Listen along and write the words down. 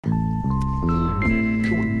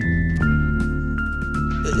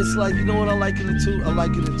it's like, you know what I liken it to? I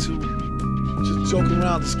liken it to just joking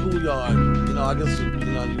around the schoolyard. You know, I guess, you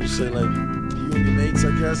know, you would say like you and your mates,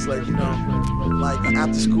 I guess, like, you know, like an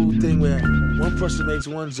after school thing where one person makes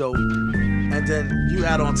one joke and then you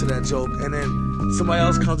add on to that joke and then somebody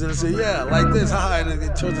else comes in and say, yeah, like this, haha, and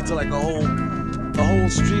it turns into like a whole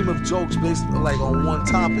stream of jokes based like on one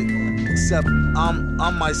topic. Except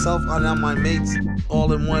I'm myself and I'm my mates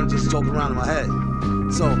all in one, just joking around in my head.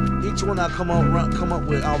 So each one I come up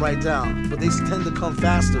with, I'll write down, but they tend to come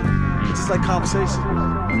faster. It's just like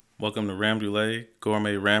conversation. Welcome to Ramdoulet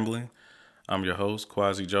Gourmet Rambling. I'm your host,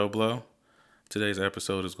 Quasi Joe Blow. Today's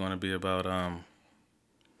episode is going to be about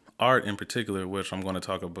art in particular, which I'm going to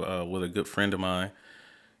talk about with a good friend of mine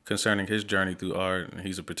concerning his journey through art. And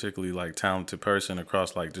he's a particularly talented person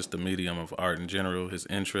across just the medium of art in general, his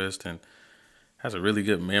interest, and has a really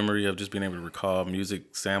good memory of just being able to recall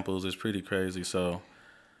music samples. It's pretty crazy. So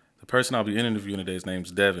the person I'll be interviewing today, his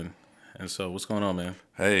name's Devin. And so what's going on, man?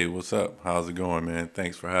 Hey, what's up? How's it going, man?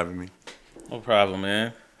 Thanks for having me. No problem,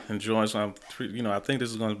 man. Enjoying some, I think this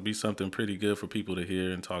is going to be something pretty good for people to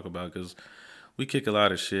hear and talk about because we kick a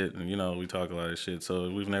lot of shit and, we talk a lot of shit. So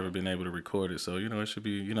we've never been able to record it. So, it should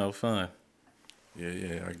be, fun.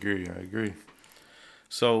 Yeah, I agree.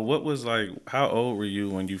 So what was how old were you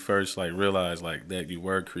when you first realized that you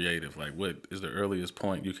were creative? What is the earliest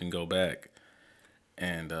point you can go back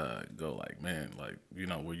and go man,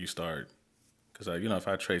 where you start? Because, if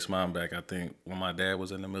I trace mine back, I think when my dad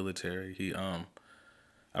was in the military,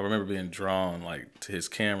 I remember being drawn to his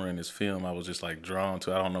camera and his film. I was just drawn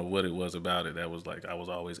to. I don't know what it was about it. That was I was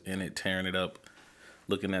always in it, tearing it up,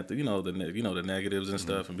 looking at the the negatives and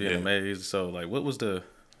stuff, and being amazed. So what was the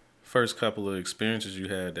first couple of experiences you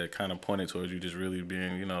had that kind of pointed towards you just really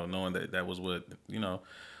being knowing that was what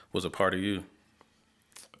was a part of you?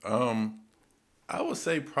 I would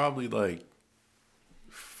say probably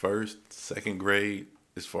first, second grade,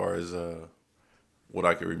 as far as what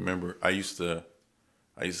I can remember. I used to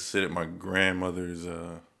sit at my grandmother's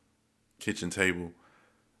kitchen table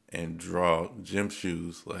and draw gym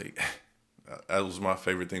shoes. That was my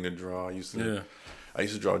favorite thing to draw. I used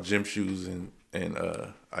to draw gym shoes, and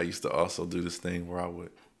I used to also do this thing where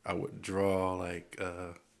I would draw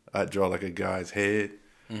I'd draw a guy's head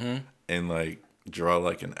and draw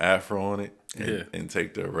an afro on it and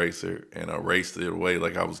take the eraser and erase it away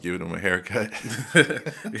like I was giving him a haircut.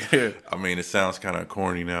 Yeah. I mean, it sounds kind of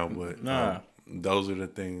corny now, but Nah. those are the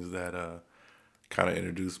things that kind of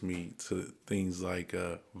introduced me to things like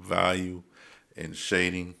value and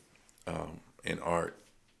shading in art.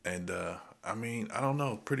 And I mean, I don't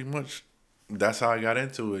know, pretty much that's how I got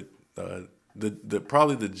into it. The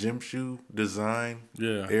probably the gym shoe design,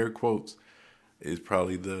 air quotes, is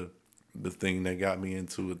probably the thing that got me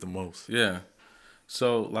into it the most. Yeah.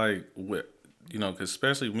 So because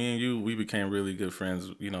especially me and you, we became really good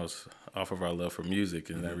friends, off of our love for music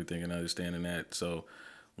and everything and understanding that. So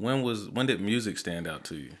when did music stand out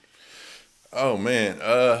to you? Oh man,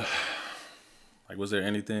 was there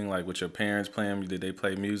anything with your parents playing? Did they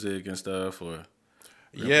play music and stuff or?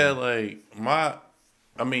 Yeah,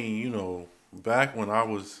 back when I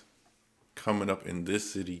was coming up in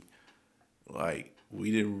this city,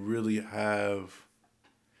 we didn't really have,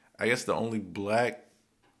 I guess the only black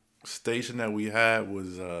station that we had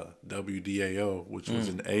was WDAO, which was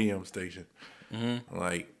an AM station.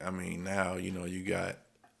 Mm-hmm. Now, you got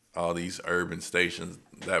all these urban stations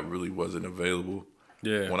that really wasn't available.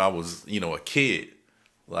 Yeah. When I was, a kid,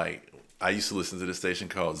 I used to listen to this station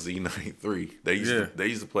called Z93. They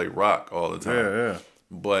used to play rock all the time. Yeah.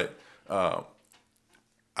 But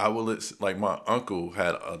I would listen, my uncle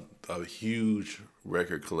had a huge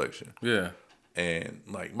record collection. Yeah. And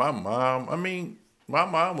my mom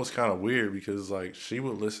was kind of weird because she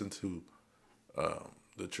would listen to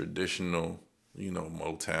the traditional,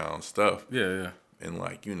 Motown stuff. Yeah. And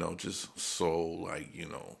just soul,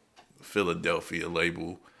 Philadelphia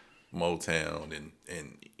label Motown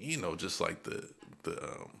and just the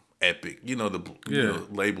epic, the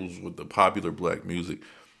labels with the popular black music.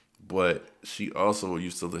 But she also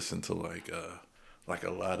used to listen to a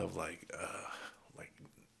lot of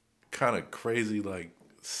kind of crazy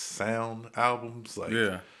sound albums,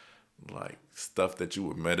 stuff that you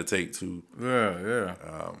would meditate to.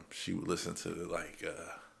 Yeah. She would listen to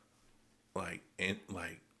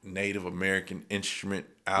Native American instrument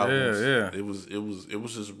albums. Yeah. It was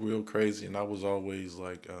just real crazy, and I was always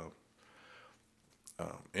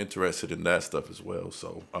interested in that stuff as well.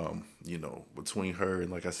 So between her and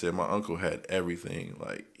like I said, my uncle had everything.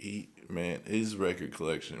 His record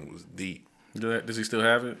collection was deep. Does he still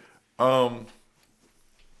have it?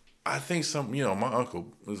 I think my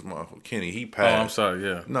uncle, this is my uncle Kenny, he Oh, passed. I'm sorry.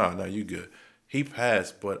 Yeah. No, you good. He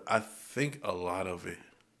passed, but I think a lot of it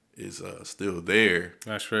is still there.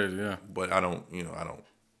 That's crazy. Yeah. But I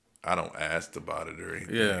don't ask about it or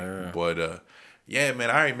anything. Yeah. But yeah, man,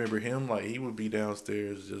 I remember him like he would be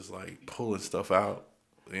downstairs just like pulling stuff out.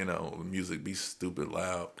 The music be stupid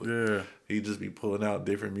loud, but Yeah. he'd just be pulling out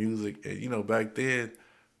different music. And back then,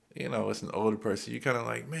 it's an older person. You kind of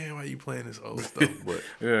like, man, why you playing this old stuff? But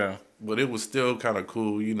Yeah. but it was still kind of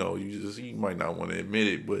cool. You might not want to admit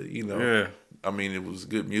it, but Yeah. I mean, it was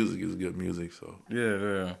good music. It was good music. So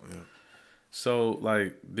Yeah. So,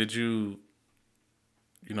 like,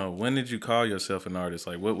 when did you call yourself an artist?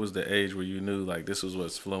 Like, what was the age where you knew, like, this was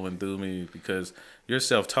what's flowing through me? Because you're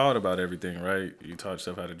self-taught about everything, right? You taught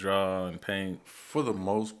yourself how to draw and paint. for the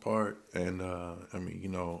most part, and I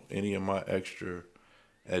mean, any of my extra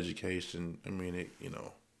education, I mean, it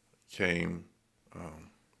came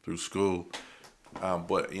through school,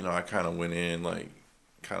 but I kind of went in like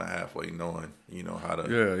kind of halfway knowing how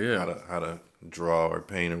to how to draw or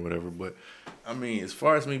paint or whatever. But I mean, as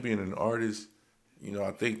far as me being an artist,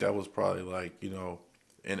 I think that was probably like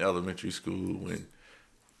in elementary school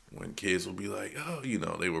when kids would be like, oh,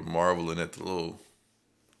 they were marveling at the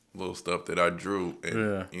little stuff that I drew,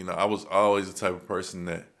 and I was always the type of person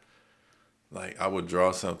that like I would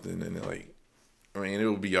draw something and like. I mean, it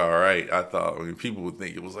would be all right. I thought. I mean, people would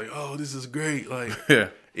think it was like, "Oh, this is great." Like,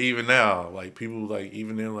 even now, like people like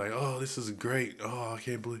even they're like, "Oh, this is great." Oh, I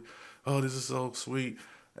can't believe. Oh, this is so sweet.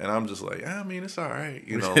 And I'm just like, I mean, it's all right.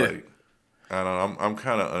 Like I don't know. I'm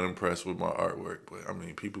kind of unimpressed with my artwork, but I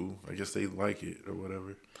mean, people, I guess they like it or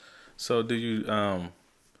whatever. So, do you have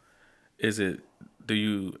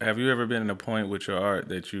you ever been in a point with your art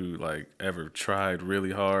that you like ever tried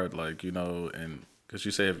really hard, like and because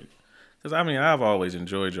you say. Because, I mean, I've always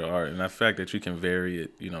enjoyed your art and the fact that you can vary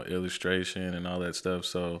it, illustration and all that stuff.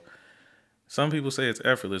 So some people say it's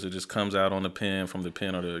effortless. It just comes out on the pen, from the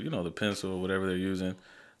pen or the pencil or whatever they're using.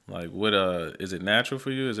 Like, is it natural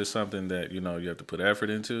for you? Is it something that, you have to put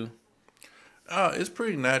effort into? It's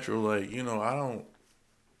pretty natural. Like, I don't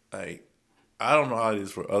know how it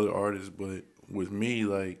is for other artists, but with me,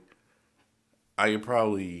 like, I could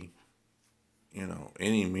probably,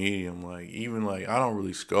 any medium, like, even like, I don't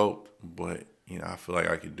really sculpt, but, I feel like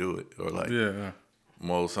I could do it. Or like,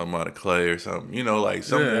 mold something out of clay or something, like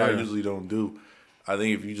something that I usually don't do. I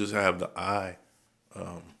think if you just have the eye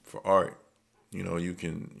for art, you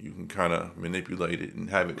can kind of manipulate it and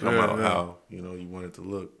have it come out how, you want it to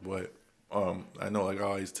look. But I know, like I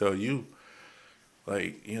always tell you,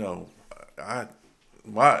 like,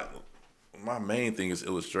 my main thing is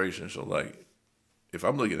illustration. So like, if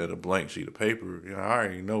I'm looking at a blank sheet of paper, I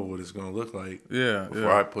already know what it's gonna look like.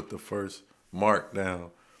 Before I put the first mark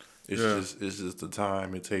down. It's just the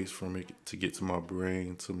time it takes for me to get to my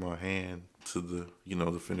brain, to my hand, to the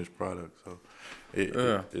the finished product. So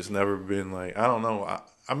it's never been like, I don't know.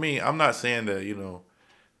 I mean, I'm not saying that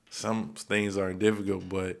some things aren't difficult,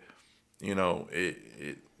 but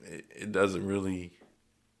it doesn't really.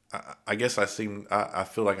 I guess I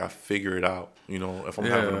feel like I figure it out. If I'm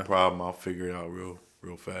having a problem, I'll figure it out real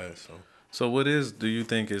fast. So do you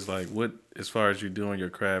think is like, what, as far as you doing your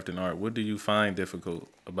craft and art, what do you find difficult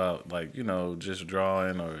about, like, just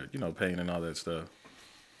drawing or, painting and all that stuff?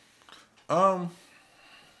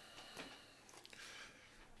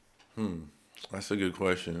 That's a good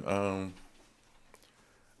question. I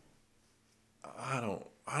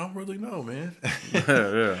don't really know, man.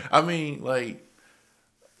 I mean, like,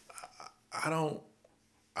 I don't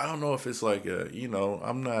know if it's like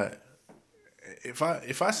I'm not.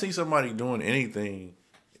 If I see somebody doing anything,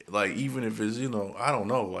 like even if it's I don't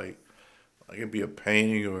know, like it'd be a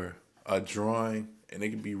painting or a drawing, and it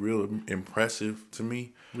can be real impressive to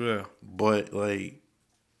me. Yeah. But like,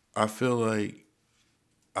 I feel like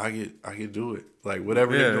I could do it. Like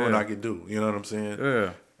whatever they're doing, I could do. You know what I'm saying?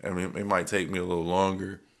 Yeah. I mean, it might take me a little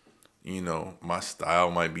longer. My style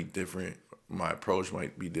might be different. My approach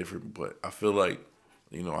might be different, but I feel like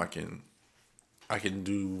I can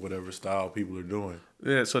do whatever style people are doing.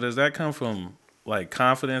 Yeah. So does that come from like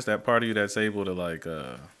confidence, that part of you that's able to like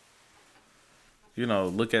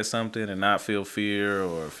look at something and not feel fear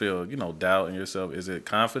or feel doubt in yourself? Is it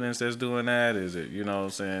confidence that's doing that? Is it what I'm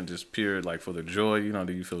saying, just pure like for the joy?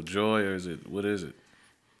 Do you feel joy, or what is it?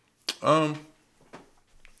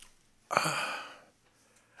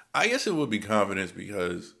 I guess it would be confidence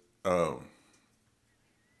because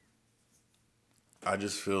I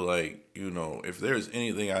just feel like, if there's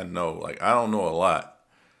anything I know, like I don't know a lot,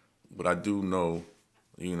 but I do know,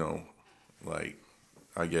 like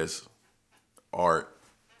I guess art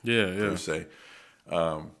per se.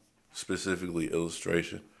 specifically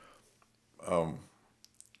illustration.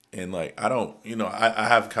 And like I don't, I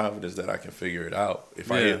have confidence that I can figure it out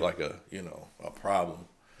if I Yeah. hit like a problem.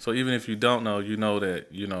 So even if you don't know, you know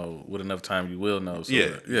that with enough time you will know. So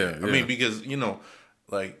Yeah. yeah. I mean, because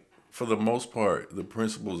like for the most part, the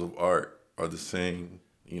principles of art are the same.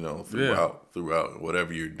 Throughout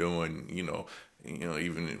whatever you're doing.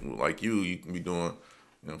 Even like you can be doing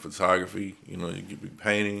photography. You could be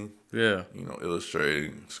painting. Yeah.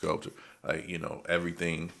 Illustrating, sculpture. Like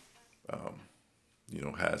everything.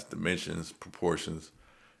 Has dimensions, proportions.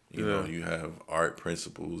 You have art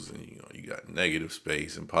principles, and you got negative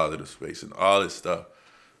space and positive space and all this stuff.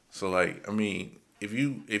 So like, I mean, if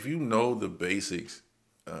you know the basics,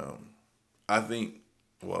 I think,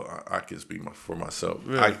 well, I can speak for myself.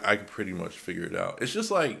 Yeah. I can pretty much figure it out. It's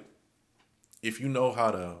just like if you know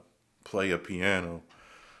how to play a piano,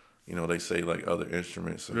 they say like other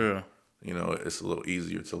instruments, it's a little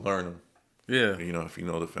easier to learn them. Yeah. If you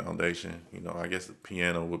know the foundation, I guess the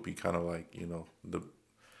piano would be kind of like,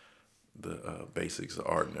 the basics of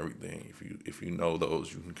art and everything. If you know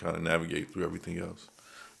those, you can kind of navigate through everything else.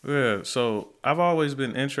 Yeah. So I've always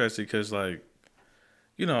been interested because, like,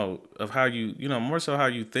 of how you, more so how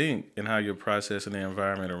you think and how you're processing the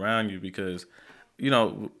environment around you. Because,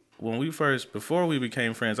 before we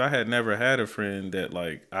became friends, I had never had a friend that,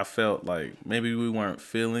 like, I felt like maybe we weren't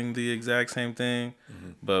feeling the exact same thing,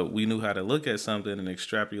 but we knew how to look at something and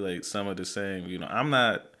extrapolate some of the same.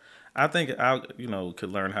 I think I,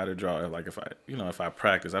 could learn how to draw. Like if I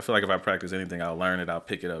practice, I feel like if I practice anything, I'll learn it. I'll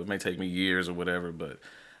pick it up. It may take me years or whatever, but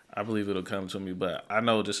I believe it'll come to me. But I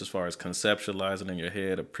know just as far as conceptualizing in your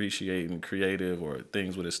head, appreciating creative or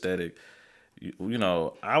things with aesthetic,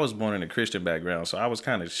 I was born in a Christian background, so I was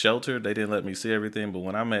kind of sheltered. They didn't let me see everything. But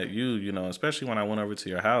when I met you, especially when I went over to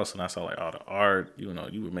your house and I saw like all the art, you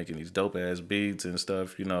were making these dope ass beats and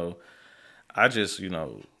stuff, I just,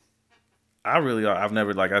 I've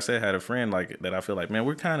never, like I said, had a friend like that. I feel like, man,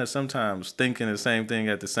 we're kind of sometimes thinking the same thing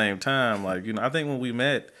at the same time. Like, I think when we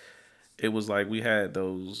met, it was like we had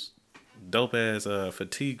those dope ass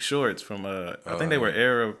fatigue shorts from I think they were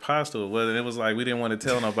Aeropostale. And it was like we didn't want to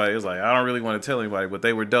tell nobody. It was like I don't really want to tell anybody, but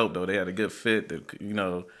they were dope though. They had a good fit.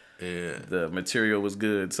 The material was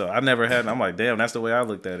good. So I never had. I'm like, damn, that's the way I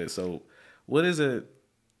looked at it. So what is it?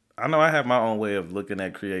 I know I have my own way of looking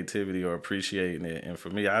at creativity or appreciating it, and for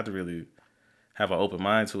me, I had to really have an open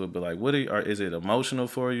mind to it. But like, is it emotional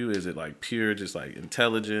for you? Is it like pure, just like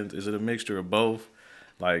intelligent? Is it a mixture of both?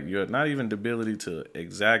 Like, you're not even the ability to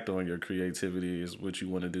exact on your creativity is what you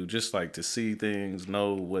want to do. Just like to see things,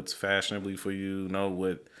 know what's fashionably for you, know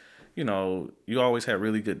what, you always have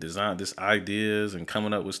really good design, just ideas and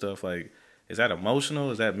coming up with stuff. Like, is that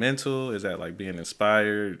emotional? Is that mental? Is that like being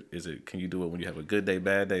inspired? Can you do it when you have a good day,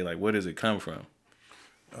 bad day? Like, where does it come from?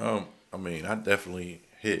 I mean, I definitely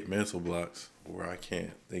hit mental blocks where I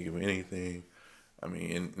can't think of anything. I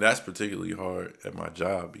mean, and that's particularly hard at my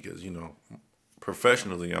job because,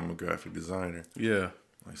 professionally, I'm a graphic designer. Yeah.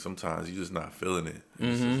 Like sometimes you're just not feeling it.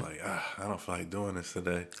 It's just like, I don't feel like doing this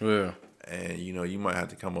today. Yeah. And you might have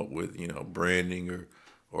to come up with branding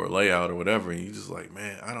or layout or whatever. And you just like,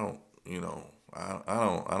 man, I don't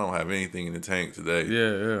have anything in the tank today.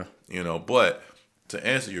 Yeah. But to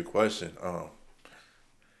answer your question,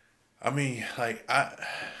 I mean, like I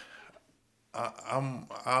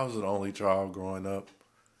was an only child growing up,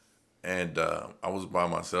 and I was by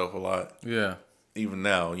myself a lot. Yeah. Even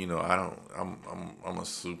now, I'm a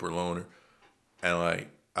super loner, and like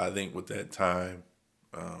I think with that time,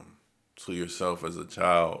 to yourself as a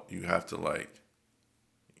child, you have to like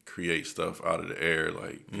create stuff out of the air.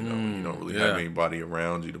 Like you don't really have anybody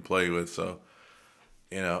around you to play with, so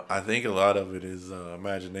I think a lot of it is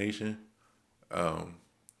imagination.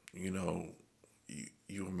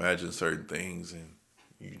 You imagine certain things, and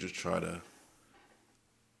you just try to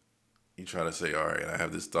say, all right, I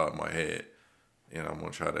have this thought in my head, and I'm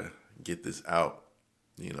gonna try to get this out,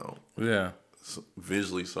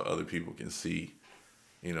 visually, so other people can see,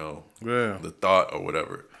 the thought or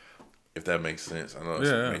whatever, if that makes sense. I know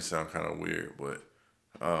it may sound kind of weird, but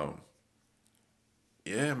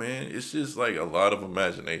yeah, man, it's just like a lot of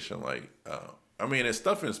imagination. Like, I mean, and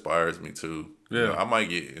stuff inspires me too. Yeah, I might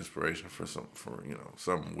get inspiration for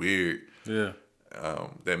something weird. Yeah,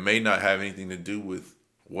 that may not have anything to do with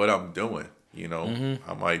what I'm doing.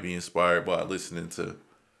 I might be inspired by listening to,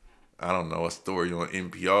 I don't know, a story on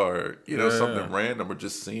NPR. Something random, or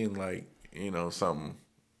just seeing like something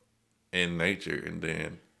in nature, and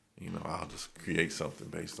then I'll just create something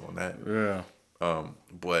based on that. Yeah.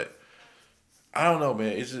 But I don't know,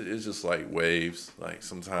 man. It's just like waves. Like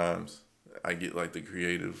sometimes I get like the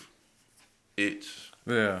creative itch,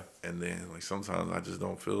 Yeah. And then like sometimes I just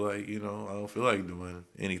don't feel like, I don't feel like doing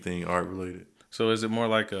anything art related. So is it more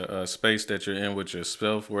like a space that you're in with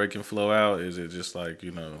yourself where it can flow out? Is it just like,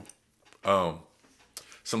 Um,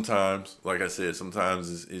 Sometimes, like I said,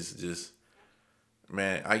 sometimes it's just,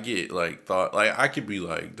 man, I get like thought, like I could be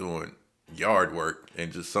like doing yard work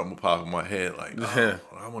and just something will pop in my head like, Yeah.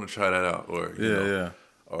 oh, I want to try that out, or yeah.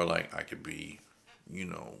 or like you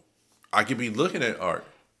know, I could be looking at art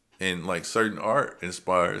and like certain art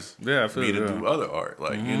inspires Yeah, I feel me to it, yeah. do other art.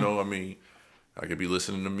 Like, I mean, I could be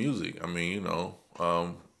listening to music. I mean,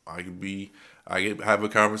 I could have a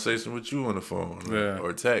conversation with you on the phone Yeah.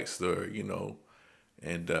 or text or,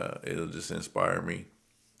 and it'll just inspire me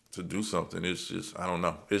to do something. It's just, I don't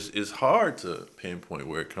know. It's hard to pinpoint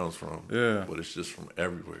where it comes from. Yeah. But it's just from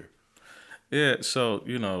everywhere. Yeah, so,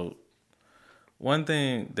 one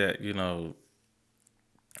thing that,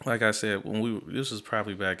 like I said, this was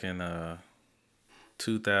probably back in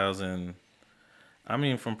 2000, I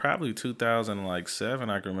mean, from probably 2007,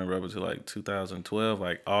 I can remember up until like 2012,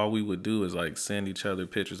 like all we would do is like send each other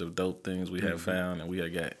pictures of dope things we had found, and we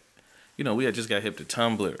had got, we had just got hip to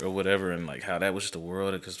Tumblr or whatever, and like how that was just the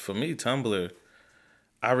world. Because for me, Tumblr,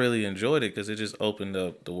 I really enjoyed it because it just opened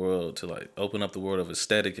up the world to like open up the world of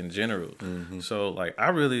aesthetic in general. So like I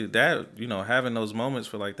really having those moments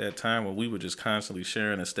for like that time where we were just constantly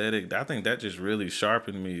sharing aesthetic, I think that just really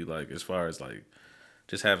sharpened me like as far as like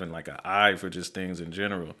just having like an eye for just things in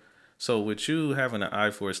general. So with you having an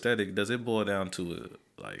eye for aesthetic, does it boil down to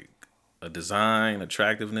a design,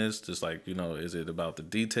 attractiveness? Just like, is it about the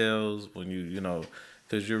details when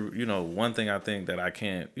because you're, one thing I think that I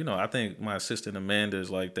can't, I think my assistant Amanda is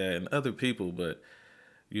like that and other people, but,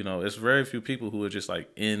 it's very few people who are just like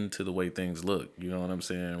into the way things look, you know what I'm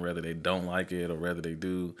saying? Whether they don't like it or whether they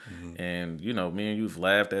do. And, me and you've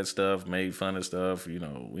laughed at stuff, made fun of stuff, we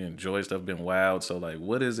enjoy stuff, been wild. So like,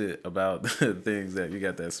 what is it about the things that you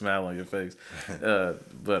got that smile on your face?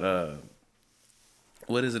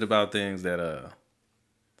 What is it about things that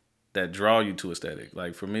draw you to aesthetic?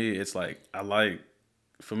 Like for me, it's like,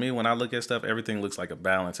 for me, when I look at stuff, everything looks like a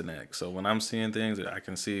balancing act. So when I'm seeing things, I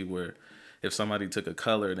can see where if somebody took a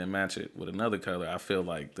color and then match it with another color, I feel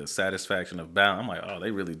like the satisfaction of balance. I'm like, oh,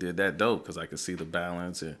 they really did that dope because I can see the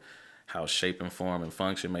balance and how shape and form and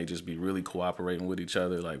function may just be really cooperating with each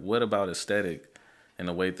other. Like, what about aesthetic and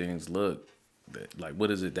the way things look?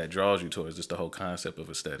 What is it that draws you towards just the whole concept of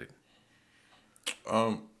aesthetic?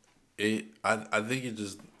 I think it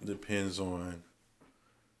just depends on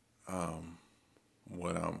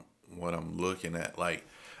what I'm looking at. Like,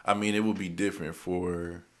 I mean, it would be different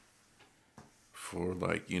for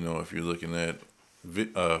like, if you're looking at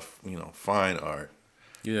fine art.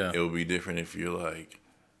 Yeah. It would be different if you're like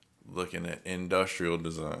looking at industrial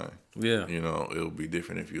design. Yeah. It would be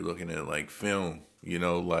different if you're looking at like film.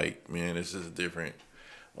 Like, man, it's just different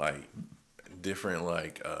like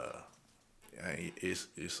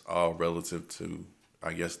it's all relative to,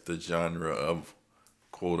 I guess, the genre of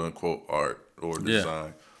quote unquote art or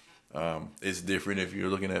design. It's different if you're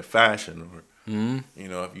looking at fashion or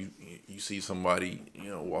if you see somebody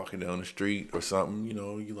walking down the street or something,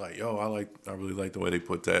 you like, yo, I really like the way they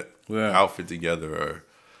put that outfit together,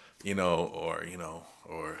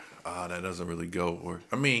 or that doesn't really go. Or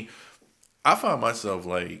I mean, I find myself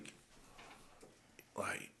like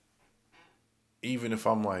even if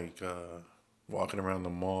I'm like walking around the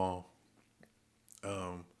mall,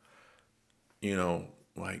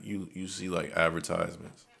 like you see like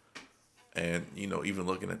advertisements, and even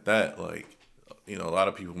looking at that, like a lot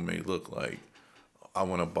of people may look like, I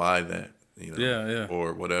want to buy that,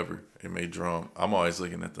 or whatever it may draw 'em. I'm always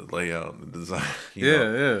looking at the layout and the design,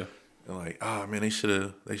 Yeah. and like, man, they should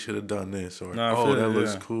have done this, or No, that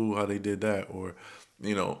looks cool how they did that, or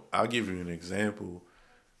I'll give you an example.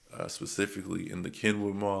 Specifically in the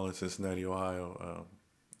Kenwood Mall in Cincinnati, Ohio,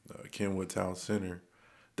 Kenwood Town Center.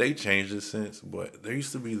 They changed it since, but there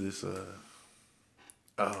used to be this,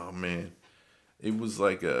 oh man, it was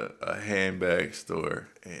like a handbag store,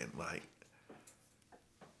 and like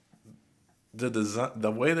the design,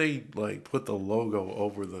 the way they like put the logo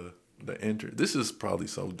over the entrance. This is probably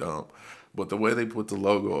so dumb, but the way they put the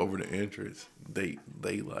logo over the entrance, they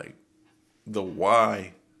like the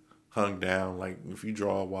Y hung down. Like if you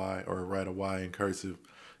draw a Y or write a Y in cursive,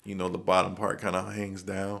 the bottom part kind of hangs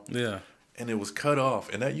down. Yeah. And it was cut off,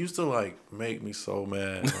 and that used to like make me so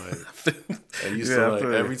mad. Like I used to like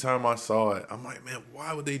every time I saw it, I'm like, man,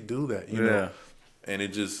 why would they do that? You know? And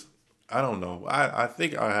it just, I don't know. I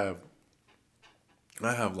think I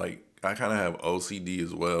have like, I kind of have OCD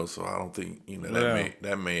as well, so I don't think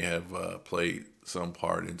that may have played some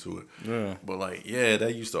part into it. Yeah. But like, yeah,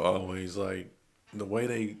 that used to always like the way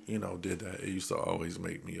they, did that, it used to always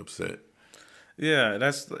make me upset. Yeah,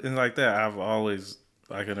 that's and like that. I've always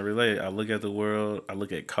I can relate. I look at the world. I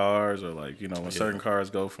look at cars, or like when certain cars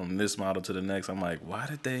go from this model to the next. I'm like, why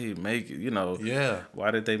did they make it? Yeah.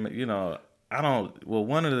 Why did they make? I don't. Well,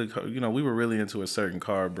 one of the we were really into a certain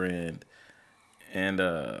car brand, and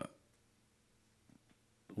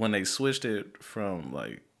when they switched it from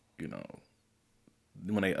like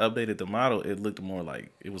when they updated the model, it looked more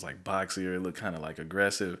like it was like boxier. It looked kind of like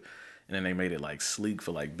aggressive. And then they made it like sleek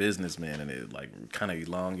for like businessmen, and it like kind of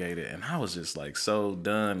elongated. And I was just like so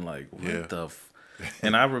done, like what the.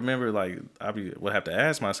 And I remember like would have to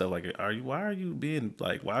ask myself like, why are you being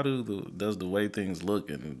like, why does the way things look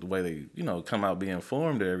and the way they come out being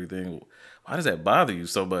formed or everything, why does that bother you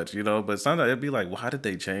so much? But sometimes it'd be like, why did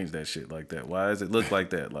they change that shit like that? Why does it look like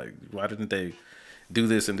that? Like why didn't they do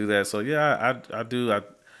this and do that? So yeah, I do.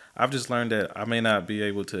 I've just learned that I may not be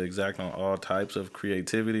able to exact on all types of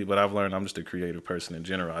creativity, but I've learned I'm just a creative person in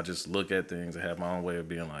general. I just look at things and have my own way of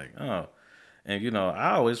being like, oh. And,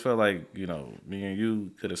 I always felt like, me and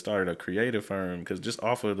you could have started a creative firm because just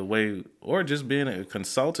off of the way, or just being a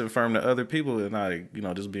consultant firm to other people and like,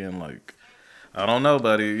 just being like, I don't know,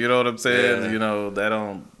 buddy. You know what I'm saying? Yeah. That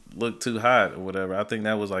don't look too hot or whatever. I think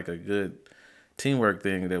that was like a good teamwork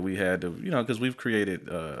thing that we had to, because we've created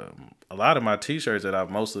a lot of my T-shirts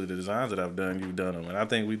that mostly the designs that I've done, you've done them, and I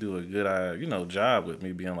think we do a good, job with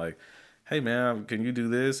me being like, hey man, can you do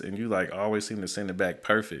this? And you like always seem to send it back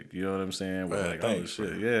perfect. You know what I'm saying? We're like, oh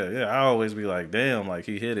shit, yeah. I always be like, damn, like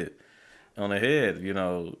he hit it on the head,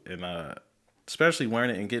 and especially wearing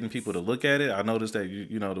it and getting people to look at it. I noticed that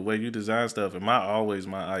the way you design stuff, and my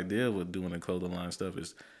idea with doing the clothing line stuff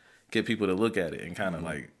is get people to look at it and kind of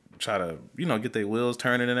like try to get their wheels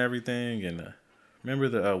turning and everything. And remember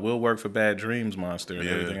the Will Work for Bad Dreams monster and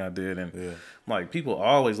everything I did, and like people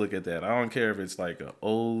always look at that. I don't care if it's like an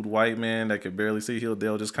old white man that could barely see,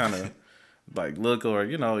 they'll just kind of like look, or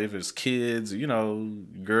if it's kids,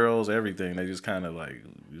 girls, everything, they just kind of like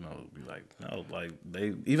be like, no, like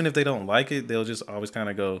they, even if they don't like it, they'll just always kind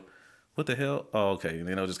of go, what the hell? Oh, okay, and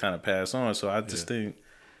then they'll just kind of pass on. So I just think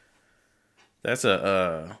that's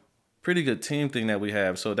a pretty good team thing that we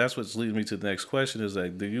have. So that's what's leading me to the next question is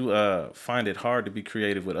like, do you find it hard to be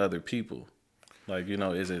creative with other people? Like,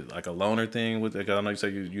 is it like a loner thing with, like, I know you say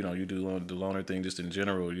you do the loner thing just in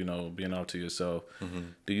general, being out to yourself. Mm-hmm.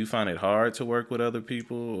 Do you find it hard to work with other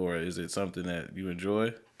people, or is it something that you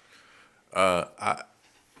enjoy? I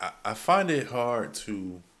find it hard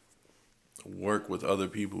to work with other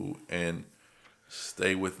people and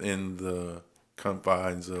stay within the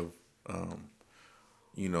confines of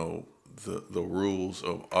the rules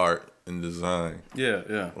of art and design.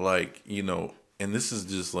 Yeah. Like, and this is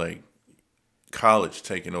just like college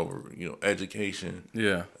taking over, education.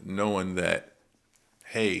 Yeah. Knowing that,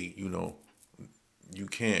 hey, you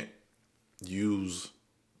can't use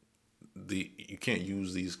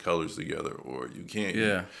these colors together, or you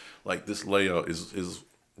can't like this layout is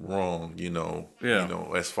wrong,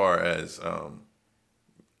 as far as from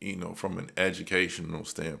an educational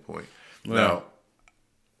standpoint. Yeah. Now,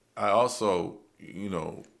 I also,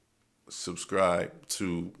 subscribe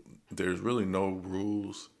to there's really no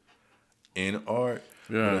rules in art,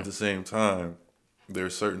 but at the same time, there are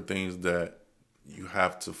certain things that you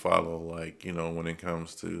have to follow, like, when it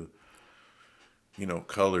comes to,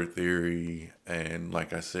 color theory and,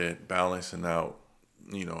 like I said, balancing out,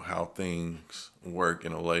 how things work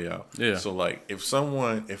in a layout. Yeah. So, like, if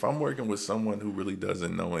I'm working with someone who really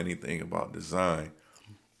doesn't know anything about design,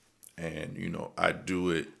 and, I do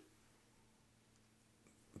it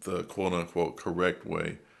the quote unquote correct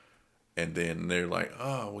way, and then they're like,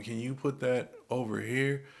 oh, well, can you put that over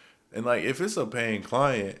here? And like, if it's a paying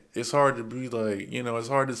client, it's hard to be like, it's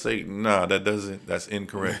hard to say, nah, that's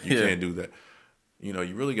incorrect. You can't do that. You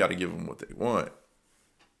really got to give them what they want.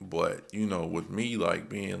 But, with me, like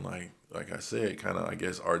being like I said, kind of, I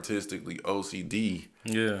guess, artistically OCD.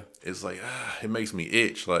 Yeah. It's like, it makes me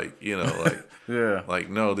itch. Like, like, like,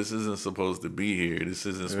 no, this isn't supposed to be here. This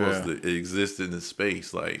isn't supposed to exist in this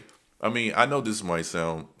space. Like, I mean, I know this might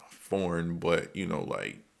sound foreign, but,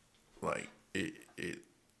 like it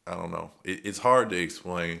I don't know. It's hard to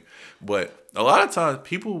explain. But a lot of times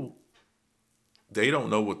people, they don't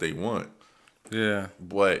know what they want. Yeah.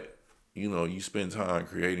 But, you spend time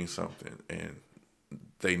creating something and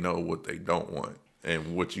they know what they don't want,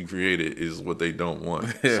 and what you created is what they don't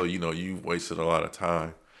want. So, you've wasted a lot of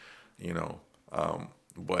time,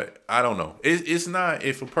 but I don't know. It's not,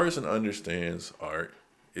 if a person understands art,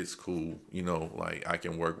 it's cool. Like, I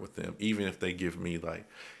can work with them, even if they give me like,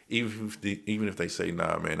 even if they say,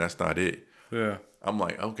 nah, man, that's not it. Yeah. I'm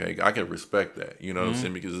like, okay, I can respect that. You know what I'm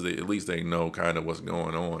saying? Because at least they know kind of what's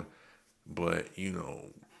going on. But, you know,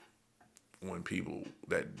 when people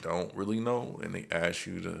that don't really know and they ask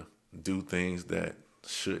you to do things that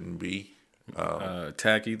shouldn't be.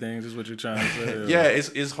 Tacky things is what you're trying to say? Yeah,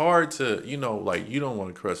 it's hard to, you know, like you don't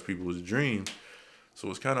want to crush people's dreams. So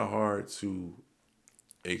it's kind of hard to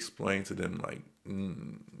explain to them like,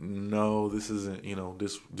 no, this isn't, you know,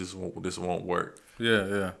 this won't work.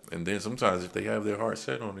 Yeah. And then sometimes if they have their heart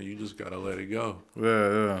set on it, you just gotta let it go.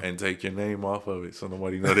 Yeah. And take your name off of it so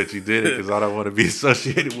nobody know that you did it, because I don't want to be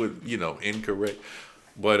associated with, you know, incorrect.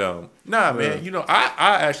 But man, you know,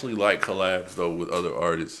 I actually like collabs though with other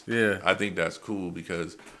artists. Yeah. I think that's cool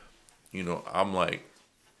because, you know, I'm a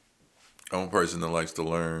person that likes to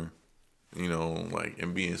learn, you know, like,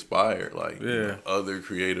 and be inspired. Like, you know, other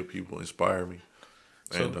creative people inspire me.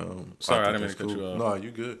 So, And sorry, I didn't think mean that's to cut you off. No,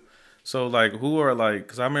 you good. So, like, who are, like,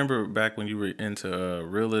 because I remember back when you were into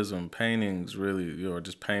realism paintings, really, or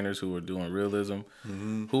just painters who were doing realism,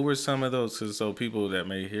 who were some of those, so people that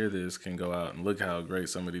may hear this can go out and look how great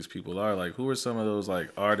some of these people are. Like, who are some of those, like,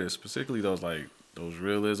 artists, particularly those, like, those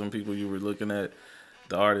realism people you were looking at,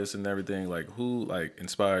 the artists and everything, like, who, like,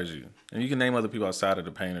 inspires you? And you can name other people outside of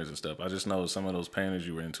the painters and stuff. I just know some of those painters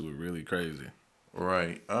you were into were really crazy.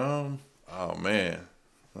 Right. Oh, man.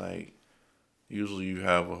 Like, usually you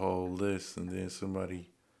have a whole list and then somebody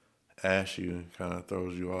asks you and kind of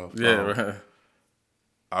throws you off. Yeah, right.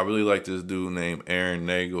 I really like this dude named Aaron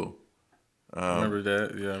Nagel. Remember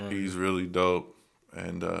that? Yeah, I remember. He's really dope,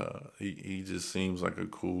 and he just seems like a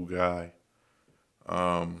cool guy.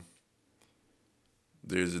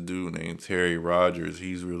 There's a dude named Terry Rogers.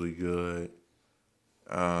 He's really good.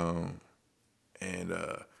 And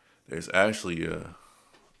there's actually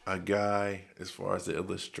a guy, as far as the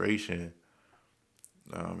illustration,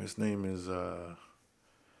 his name is, I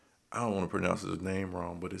don't want to pronounce his name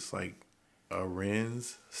wrong, but it's like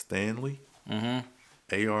Arinze Stanley.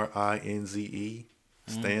 Arinze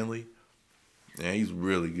Stanley. Yeah, he's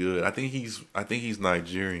really good. I think he's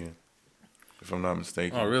Nigerian, if I'm not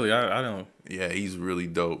mistaken. Oh, really? I don't. Yeah, he's really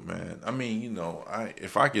dope, man. I mean, you know,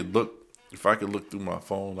 if I could look through my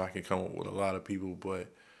phone, I could come up with a lot of people, but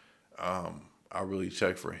I really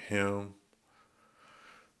check for him.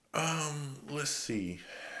 Let's see.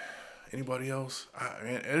 Anybody else?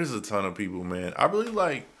 Man, there's a ton of people, man. I'm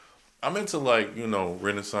into, like, you know,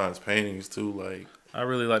 Renaissance paintings too. Like, I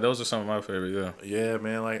really like, those are some of my favorite, yeah. Yeah,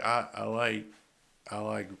 man. Like, I like,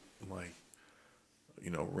 you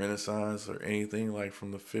know, Renaissance or anything like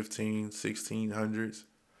from the 1600s.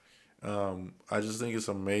 I just think it's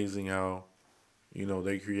amazing how, you know,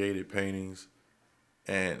 they created paintings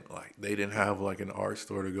and, like, they didn't have, like, an art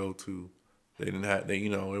store to go to. You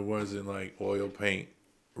know, it wasn't like oil paint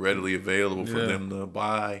readily available for them to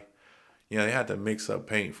buy. You know, they had to mix up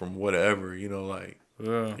paint from whatever, you know, like,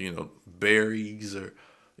 you know, berries or,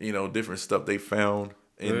 you know, different stuff they found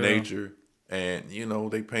in nature. And, you know,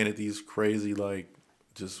 they painted these crazy, like,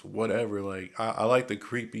 just whatever. Like, I like to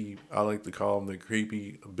call them the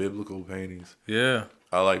creepy biblical paintings. Yeah.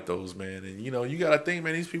 I like those, man. And, you know, you got to think,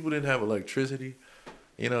 man, these people didn't have electricity.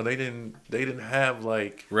 You know, they didn't have,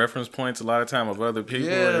 like, reference points a lot of time of other people.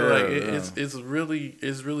 It's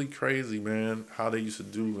really crazy, man, how they used to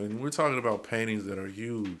do. And we're talking about paintings that are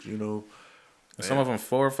huge, you know. And some of them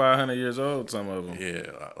 400 or 500 years old. Some of them,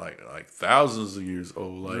 like thousands of years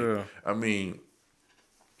old. Like, I mean,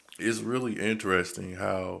 it's really interesting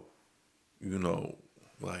how, you know,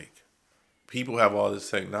 like, people have all this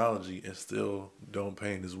technology and still don't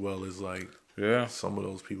paint as well as, like, some of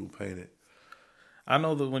those people painted. I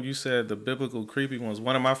know that when you said the biblical creepy ones,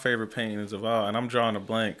 one of my favorite paintings of all, and I'm drawing a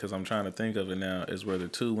blank because I'm trying to think of it now, is where the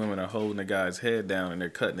two women are holding the guy's head down and they're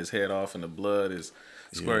cutting his head off and the blood is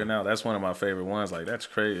squirting out. That's one of my favorite ones. Like, that's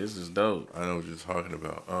crazy. It's just dope. I know what you're talking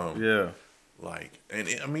about. Like, and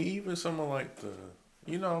I mean, even some of, like, the,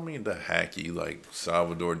 you know what I mean, the hacky, like,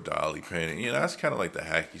 Salvador Dali painting. You know, that's kind of like the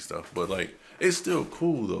hacky stuff. But, like, it's still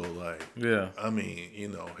cool, though. Like, I mean, you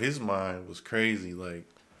know, his mind was crazy. Like,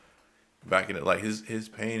 back in it, like, his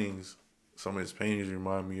paintings, some of his paintings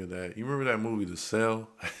remind me of that. You remember that movie, The Cell?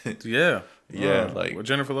 Like, with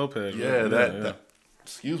Jennifer Lopez.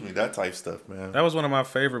 Excuse me, that type stuff, man. That was one of my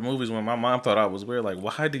favorite movies when my mom thought I was weird. Like,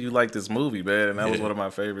 why do you like this movie, man? And that was one of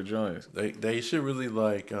my favorite joints. They should really,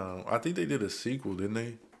 like, I think they did a sequel, didn't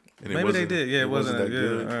they? And maybe they did. Yeah, it wasn't that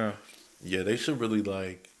good. Yeah, they should really,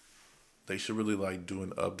 like, do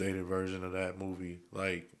an updated version of that movie.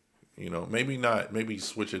 Like, you know, maybe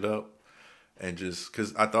switch it up. And just,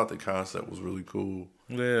 because I thought the concept was really cool.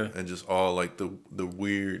 Yeah. And just all, like, the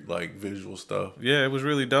weird, like, visual stuff. Yeah, it was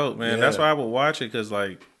really dope, man. That's why I would watch it, because,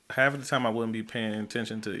 like, half of the time I wouldn't be paying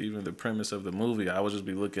attention to even the premise of the movie. I would just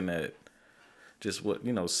be looking at just what,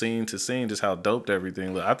 scene to scene, just how dope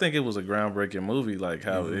everything looked. I think it was a groundbreaking movie, like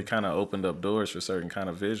how it kind of opened up doors for certain kind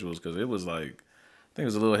of visuals, because it was like, I think it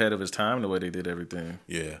was a little ahead of its time the way they did everything.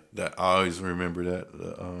 Yeah, that I always remember that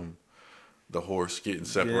the horse getting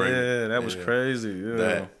separated. Yeah, that was crazy. Yeah,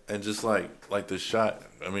 that, and just like the shot.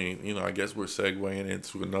 I mean, I guess we're segueing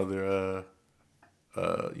into another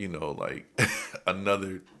like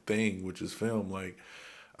another thing, which is film. Like,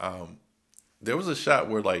 there was a shot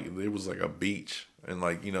where like there was like a beach and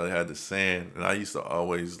like they had the sand, and I used to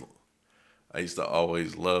always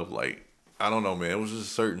love, like, I don't know, man. It was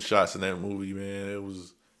just certain shots in that movie, man. It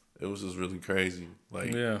was just really crazy.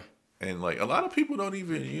 Like, yeah. And like a lot of people don't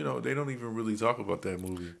even they don't even really talk about that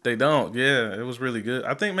movie. They don't. Yeah, it was really good.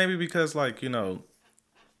 I think maybe because like it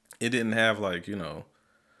didn't have like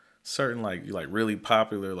certain like really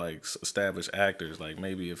popular like established actors, like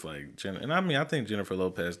maybe if like and I mean I think Jennifer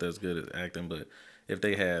Lopez does good at acting, but if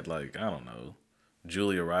they had like, I don't know,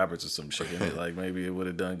 Julia Roberts or some shit in it, like maybe it would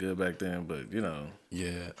have done good back then, but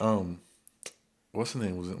Yeah. What's the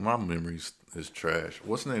name was in my memories is trash.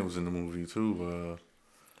 What's the name was in the movie too?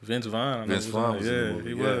 Vince Vaughn. Vince Vaughn was in the movie.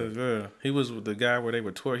 He was. Yeah. He was the guy where they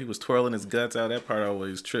were he was twirling his guts out. That part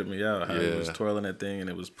always tripped me out. How he was twirling that thing and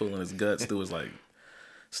it was pulling his guts through his like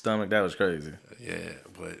stomach. That was crazy. Yeah,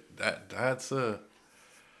 but that's I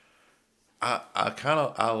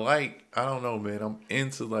like, I don't know, man. I'm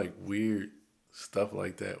into like weird stuff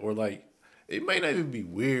like that, or like it may not even be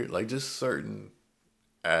weird. Like just certain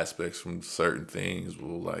aspects from certain things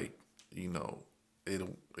will like it'll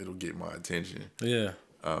get my attention. Yeah.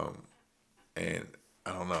 And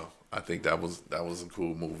I don't know. I think that was a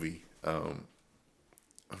cool movie. I'm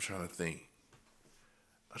trying to think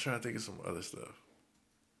of some other stuff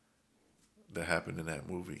that happened in that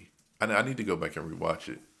movie. I need to go back and rewatch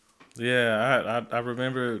it. Yeah, I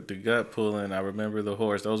remember the gut pulling. I remember the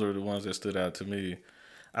horse. Those were the ones that stood out to me.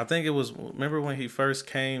 I think it was, remember when he first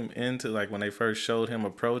came into, like when they first showed him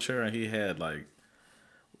approach her and he had like,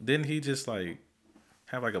 didn't he just like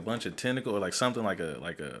have like a bunch of tentacle or like something like a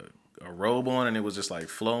robe on, and it was just like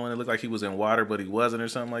flowing. It looked like he was in water, but he wasn't, or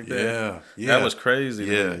something like that. Yeah. That was crazy.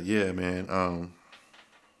 Yeah, man.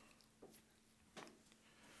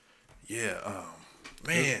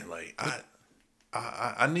 Man, like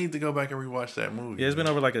I need to go back and rewatch that movie. Yeah, it's been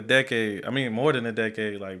over like a decade. I mean, more than a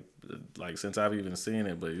decade, like since I've even seen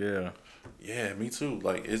it. But yeah. Yeah, me too.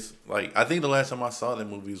 Like it's like I think the last time I saw that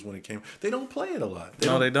movie is when it came. They don't play it a lot. They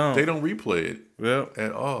don't. They don't replay it.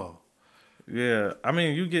 At all. Yeah, I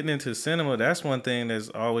mean, you getting into cinema. That's one thing that's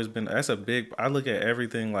always been. That's a big. I look at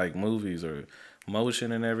everything like movies or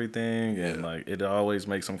motion and everything, and like it always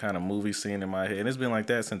makes some kind of movie scene in my head. And it's been like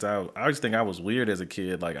that since I always think I was weird as a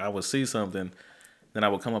kid. Like I would see something. Then I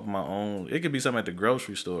would come up with my own. It could be something at the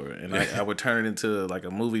grocery store, and I would turn it into like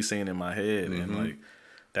a movie scene in my head, and like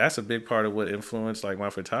that's a big part of what influenced like my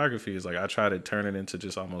photography. Is like I try to turn it into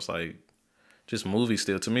just almost like just movie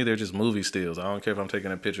still. To me, they're just movie stills. I don't care if I'm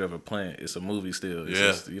taking a picture of a plant; it's a movie still. It's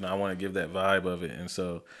just, I want to give that vibe of it, and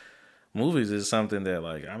so movies is something that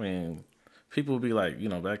like I mean, people would be like,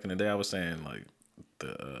 back in the day, I was saying like.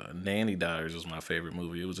 The Nanny Diaries was my favorite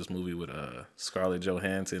movie. It was this movie with Scarlett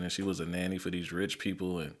Johansson, and she was a nanny for these rich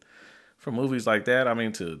people. And from movies like that, I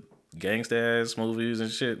mean, to gangsta ass movies and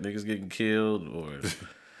shit, niggas getting killed, or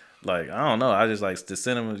like I don't know. I just like the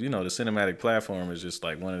cinema. The cinematic platform is just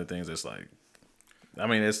like one of the things that's like. I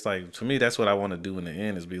mean, it's like to me, that's what I want to do in the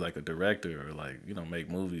end is be like a director or like make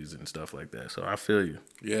movies and stuff like that. So I feel you.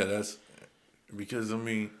 Yeah, that's because I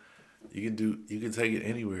mean. You can take it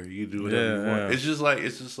anywhere. You can do whatever you want. Yeah. It's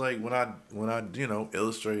just like when I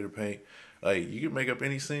illustrate or paint, like you can make up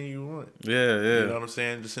any scene you want. Yeah. You know what I'm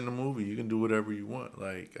saying? Just in the movie, you can do whatever you want.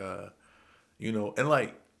 Like, and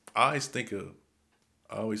like I always think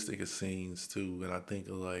of scenes too, and I think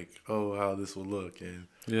of like, oh, how this will look, and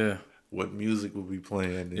what music will be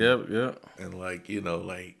playing. And, yep. And like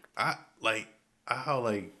I'll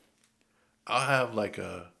have like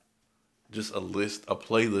just a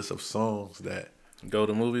playlist of songs that go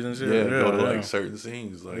to movies and shit. Go to like certain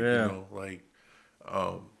scenes, like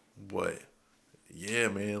but yeah,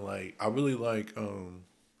 man, like I really like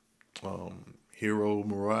Hiro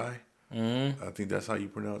Murai. I think that's how you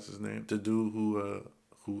pronounce his name. The dude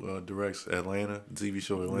who directs Atlanta, TV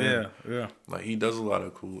show Atlanta. Yeah. Like he does a lot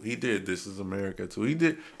of cool. He did This Is America too.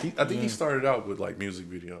 I think he started out with like music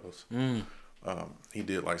videos. He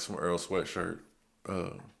did like some Earl Sweatshirt.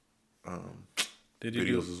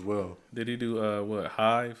 Videos as well. Did he do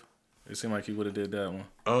Hive? It seemed like he would have did that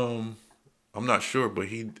one. I'm not sure, but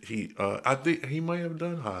he I think he might have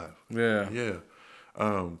done Hive. Yeah.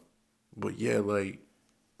 But yeah, like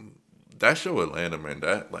that show Atlanta, man.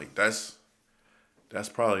 That's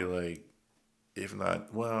probably like, if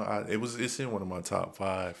not, well, it's in one of my top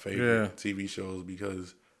 5 favorite Yeah. TV shows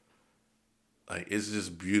because like it's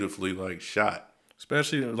just beautifully like shot.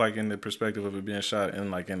 Especially like in the perspective of it being shot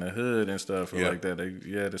in like in the hood and stuff or Yeah. like that.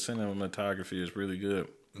 The cinematography is really good.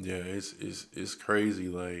 Yeah, it's crazy.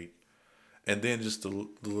 Like, and then just the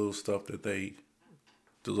little stuff the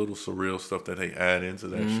little surreal stuff that they add into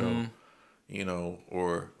that show,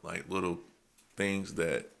 or like little things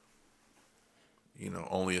that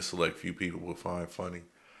only a select few people will find funny.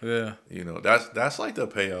 Yeah. That's like the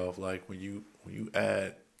payoff. Like when you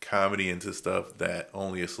add comedy into stuff that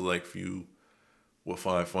only a select few will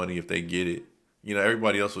find funny if they get it.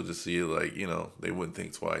 Everybody else will just see it like, they wouldn't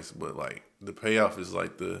think twice. But like the payoff is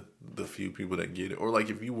like the few people that get it. Or like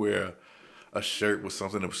if you wear a shirt with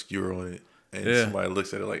something obscure on it and Yeah. somebody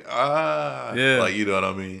looks at it like, Yeah. like, you know what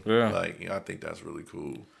I mean? Yeah. Like, I think that's really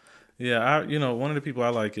cool. Yeah, one of the people I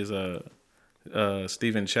like is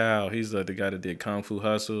Stephen Chow. He's the guy that did Kung Fu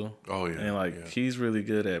Hustle. Oh, yeah. And like yeah. he's really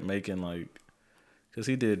good at making like, cause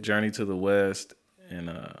he did Journey to the West, and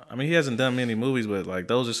I mean he hasn't done many movies, but like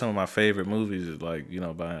those are some of my favorite movies. Like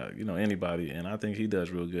by anybody, and I think he does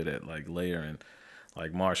real good at like layering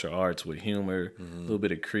like martial arts with humor, a little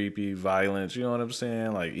bit of creepy violence. You know what I'm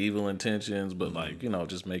saying? Like evil intentions, but like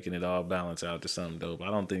just making it all balance out to something dope. I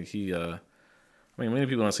don't think he. I mean, many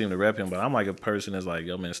people don't seem to rep him, but I'm like a person that's like,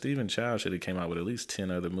 yo, man, Stephen Chow should have came out with at least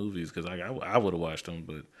 10 other movies because I would have watched them,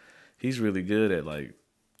 but he's really good at like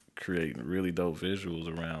creating really dope visuals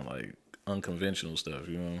around like unconventional stuff,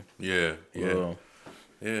 Yeah. Yeah. Well,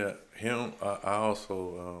 Yeah. Him. I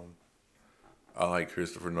also, I like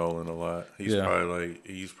Christopher Nolan a lot. He's Yeah.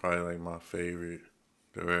 probably like my favorite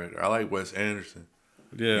director. I like Wes Anderson.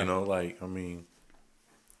 yeah. I mean,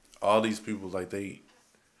 all these people, like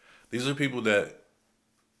these are people that,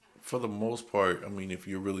 for the most part, I mean, if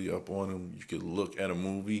you're really up on them, you could look at a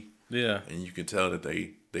movie Yeah. and you can tell that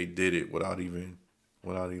they did it without even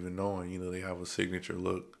knowing. They have a signature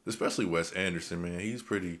look. Especially Wes Anderson, man. He's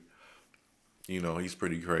pretty. He's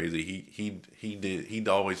pretty crazy. He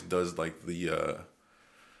always does like the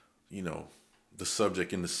the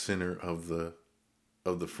subject in the center of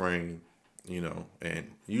the frame,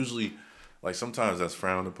 and usually like sometimes that's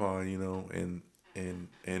frowned upon,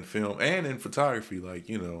 in film and in photography, like,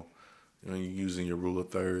 you're using your rule of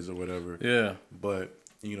thirds or whatever. Yeah. But,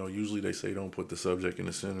 usually they say don't put the subject in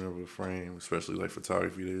the center of a frame, especially like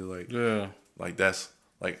photography. They're like, Yeah. like that's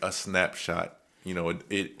like a snapshot.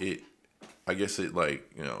 It I guess it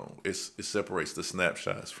like, it separates the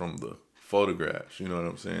snapshots from the photographs. You know what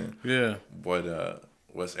I'm saying? Yeah. But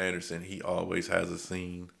Wes Anderson, he always has a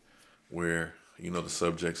scene where the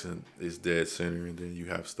subject is dead center, and then you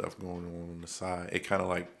have stuff going on the side. It kind of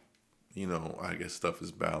like, I guess stuff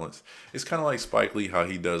is balanced. It's kind of like Spike Lee, how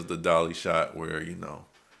he does the dolly shot where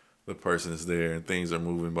the person is there and things are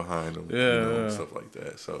moving behind them, Yeah. and stuff like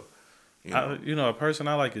that. So, A person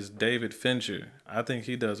I like is David Fincher. I think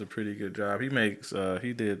he does a pretty good job. He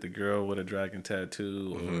he did The Girl with a Dragon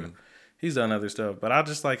Tattoo, or he's done other stuff. But I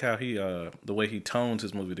just like how he, the way he tones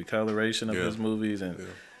his movie, the coloration of his movies, and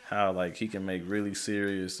how like he can make really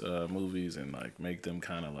serious movies and like make them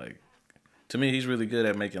kind of like. To me, he's really good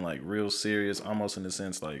at making like real serious, almost in the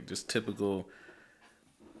sense like just typical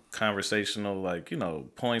conversational, like,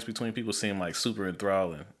 points between people seem like super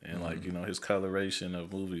enthralling, and like, his coloration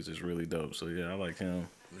of movies is really dope. So yeah, I like him.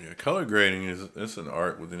 Yeah, color grading it's an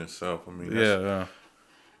art within itself. I mean, Yeah.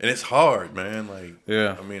 and it's hard, man. Like,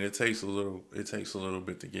 Yeah. I mean, it takes a little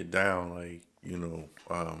bit to get down. Like,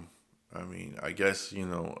 I mean, I guess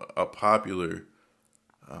a popular,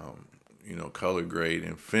 color grade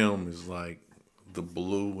in film is like the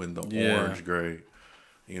blue and the orange grade.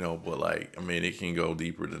 But like, I mean, it can go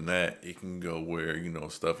deeper than that. It can go where,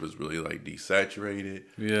 stuff is really like desaturated.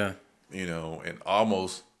 Yeah. And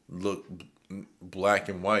almost look black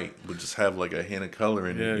and white, but just have like a hint of color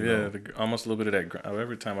in it. Almost a little bit of that.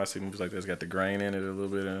 Every time I see movies like that, it's got the grain in it a little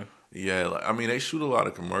bit. Yeah, like, I mean, they shoot a lot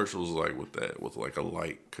of commercials like with that, with like a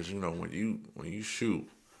light, because when you shoot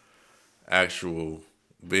actual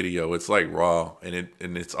video, it's like raw, and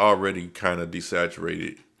it's already kind of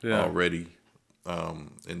desaturated already.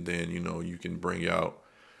 And then you can bring out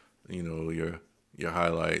your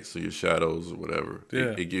highlights or your shadows or whatever.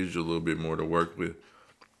 Yeah. It gives you a little bit more to work with.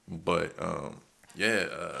 But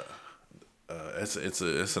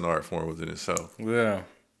it's an art form within itself. Yeah.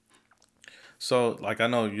 So like I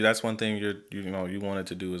know that's one thing you wanted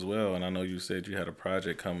to do as well, and I know you said you had a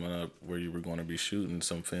project coming up where you were going to be shooting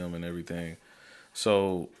some film and everything.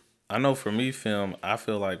 So I know for me, film, I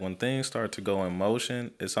feel like when things start to go in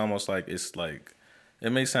motion, it's like it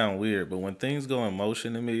may sound weird, but when things go in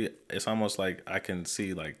motion to me, it's almost like I can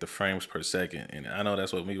see like the frames per second. And I know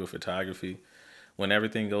that's what me with photography. When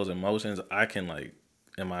everything goes in motions, I can like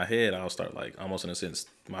in my head I'll start like almost in a sense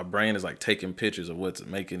my brain is like taking pictures of what's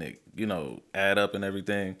making it, add up and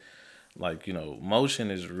everything. Like,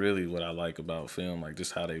 motion is really what I like about film, like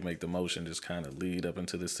just how they make the motion just kind of lead up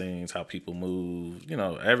into the scenes, how people move,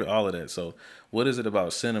 all of that. So what is it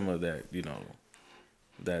about cinema that,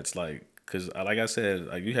 that's like, because like I said,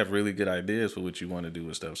 like you have really good ideas for what you want to do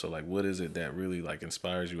with stuff. So like, what is it that really like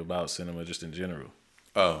inspires you about cinema just in general?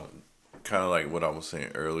 Kind of like what I was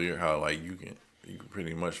saying earlier, how like you can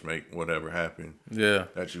pretty much make whatever happen. Yeah.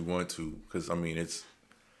 That you want to, because I mean it's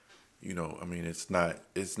it's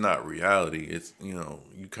not reality. It's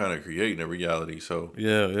you kind of creating a reality. So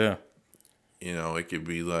yeah. It could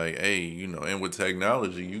be like, hey, and with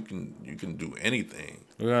technology, you can do anything.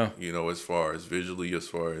 Yeah. As far as visually, as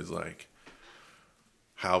far as like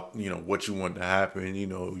how what you want to happen.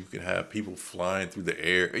 You can have people flying through the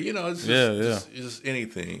air. It's just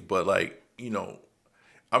anything. But like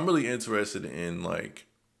I'm really interested in like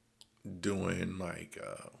doing like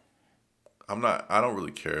I don't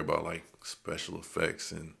really care about like special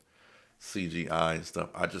effects and CGI and stuff.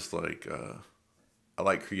 I just like I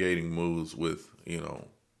like creating moves with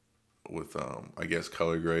I guess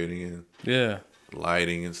color grading and Yeah.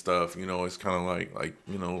 lighting and stuff. It's kind of like like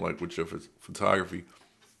with your photography.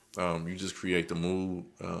 You just create the mood,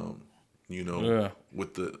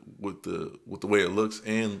 with the way it looks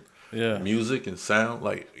and music and sound,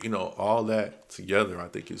 like all that together. I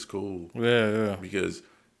think is cool. Yeah. Because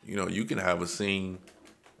you can have a scene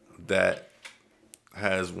that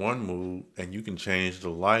has one mood, and you can change the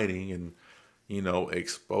lighting and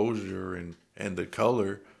exposure and the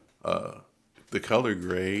color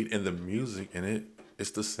grade and the music, and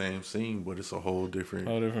it's the same scene, but it's a whole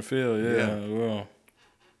different feel. Yeah. Well.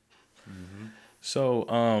 Mm-hmm. So,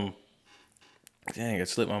 dang, it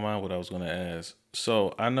slipped my mind what I was going to ask.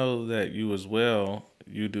 So I know that you as well,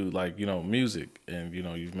 you do like, music and,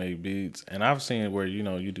 you've made beats, and I've seen where,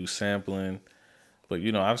 you do sampling, but,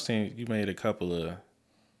 I've seen you made a couple of,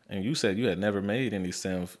 and you said you had never made any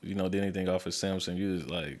did anything off of Simpson.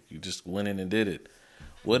 You just went in and did it.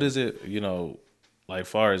 What is it, like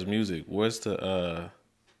far as music, what's the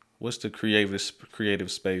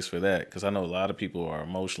creative space for that? Because I know a lot of people are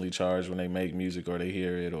emotionally charged when they make music or they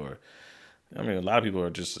hear it, or I mean, a lot of people are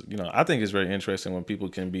just, I think it's very interesting when people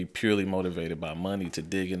can be purely motivated by money to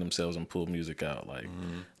dig in themselves and pull music out. Like,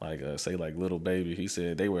 say like Little Baby, he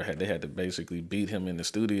said they had to basically beat him in the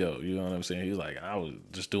studio. You know what I'm saying? He was like, I was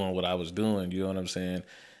just doing what I was doing. You know what I'm saying?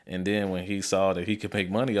 And then when he saw that he could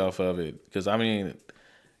make money off of it, because I mean,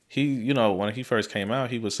 he, when he first came out,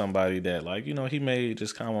 he was somebody that like, he made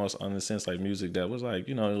just kind of almost on the sense like music that was like,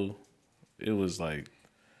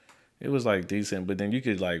 it was like decent, but then you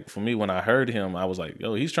could like, for me, when I heard him, I was like,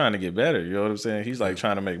 yo, he's trying to get better. You know what I'm saying? He's like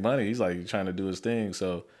trying to make money. He's like trying to do his thing.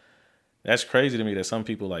 So that's crazy to me that some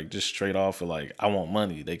people like just straight off of like, I want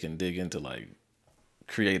money, they can dig into like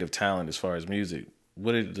creative talent as far as music.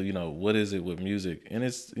 What is it with music? And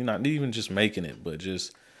it's, not even just making it, but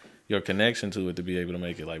just your connection to it to be able to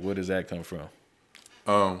make it. Like, where does that come from?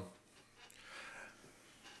 I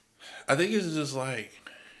think it's just like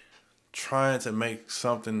trying to make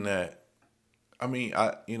something that, I mean,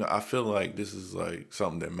 I feel like this is like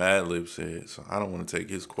something that Madlib said, so I don't want to take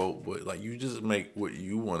his quote, but like you just make what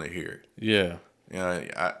you want to hear. Yeah.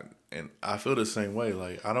 I feel the same way.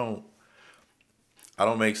 Like I don't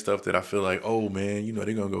make stuff that I feel like, oh man,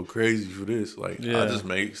 they're gonna go crazy for this. Like I just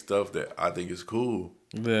make stuff that I think is cool.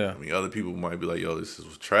 Yeah. I mean, other people might be like, yo, this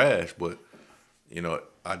is trash, but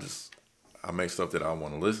I make stuff that I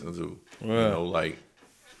want to listen to. Yeah. Like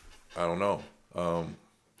I don't know.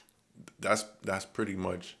 That's pretty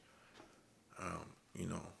much,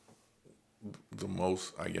 the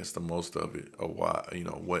most of it, or why,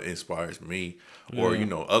 what inspires me, or,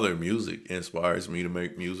 other music inspires me to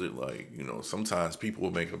make music. Like, sometimes people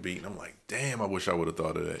will make a beat and I'm like, damn, I wish I would have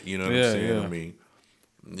thought of that. You know what I'm saying? Yeah. I mean,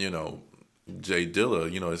 Jay Dilla,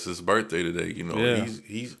 it's his birthday today.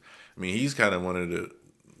 He's kind of one of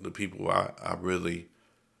the people I really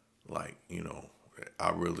like,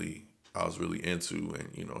 I was really into,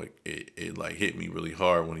 and it like hit me really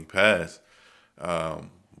hard when he passed.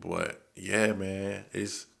 But yeah, man,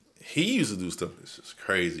 he used to do stuff that's just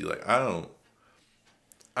crazy. Like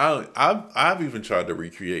I've even tried to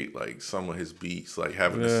recreate like some of his beats, like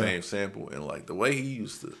having the same sample, and like the way he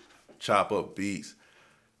used to chop up beats.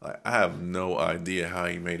 Like I have no idea how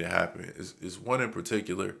he made it happen. It's one in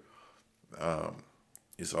particular.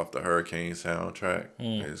 It's off the Hurricane soundtrack.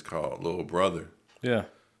 It's called Little Brother. Yeah.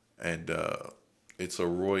 And it's a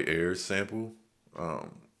Roy Ayers sample.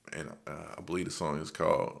 And I believe the song is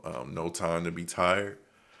called No Time to Be Tired.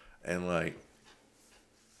 And like,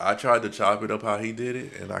 I tried to chop it up how he did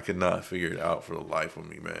it, and I could not figure it out for the life of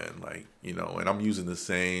me, man. Like, you know, and I'm using the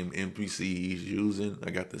same MPC he's using. I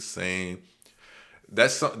got the same.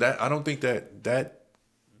 That I don't think that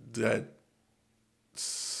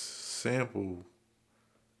sample.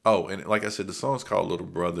 Oh, and like I said, the song's called Little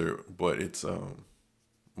Brother, but it's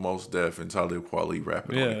Mos Def and Talib Kweli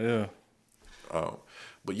rapping on it. Yeah.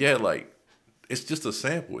 But yeah, like, it's just a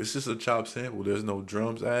sample. It's just a chopped sample. There's no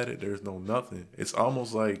drums added. There's no nothing. It's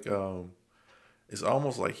almost like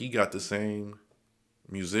he got the same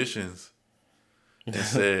musicians and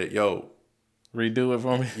said, "Yo, Redo it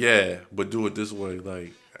for me. yeah, but do it this way."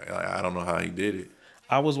 Like, I don't know how he did it.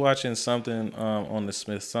 I was watching something on the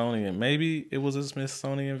Smithsonian. Maybe it was a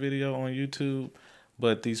Smithsonian video on YouTube,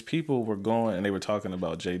 but these people were going and they were talking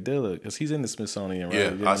about Jay Dilla because he's in the Smithsonian, right? Yeah,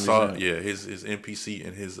 In the I saw. museum. Yeah, his MPC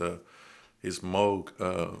and his Moog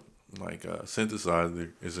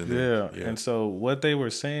synthesizer is in there. Yeah. And so what they were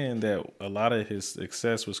saying that a lot of his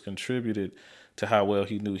success was contributed to how well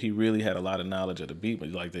he knew. He really had a lot of knowledge of the beat, but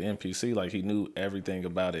like the MPC, like he knew everything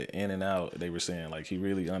about it in and out. They were saying like he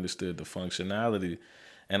really understood the functionality.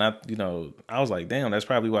 And I was like, damn, that's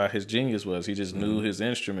probably why his genius was. He just knew his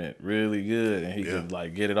instrument really good, and he could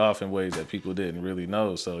like get it off in ways that people didn't really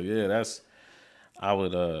know. So yeah,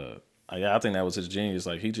 I think that was his genius.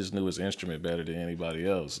 Like he just knew his instrument better than anybody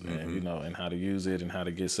else, and and how to use it and how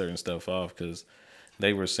to get certain stuff off. Because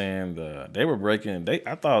they were saying I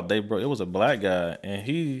thought it was a black guy, and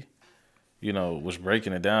he, was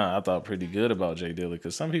breaking it down. I thought pretty good about Jay Dilla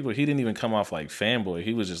because some people he didn't even come off like fanboy.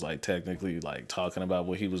 He was just like technically like talking about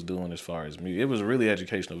what he was doing as far as music. It was a really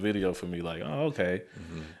educational video for me. Like, oh, okay,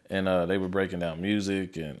 and they were breaking down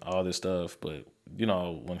music and all this stuff, but.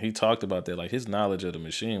 When he talked about that, like his knowledge of the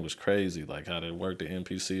machine was crazy, like how to work the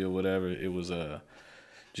MPC or whatever. It was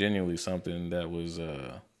genuinely something that was,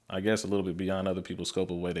 I guess, a little bit beyond other people's scope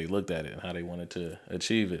of the way they looked at it and how they wanted to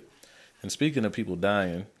achieve it. And speaking of people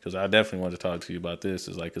dying, because I definitely wanted to talk to you about this,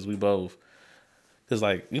 is like, because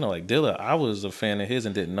like Dilla, I was a fan of his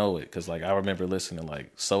and didn't know it, because like I remember listening like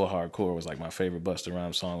So Hardcore was like my favorite Busta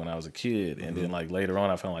Rhymes song when I was a kid, and then like later on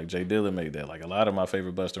I found like Jay Dilla made that. Like a lot of my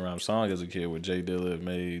favorite Busta Rhymes songs as a kid were Jay Dilla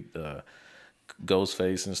made,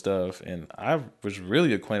 Ghostface and stuff, and I was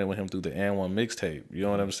really acquainted with him through the And One mixtape. You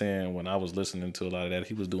know what I'm saying? When I was listening to a lot of that,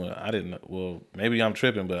 he was doing. I didn't. Well, maybe I'm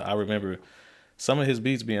tripping, but I remember some of his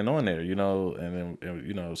beats being on there. And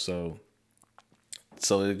then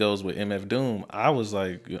So it goes with MF Doom. I was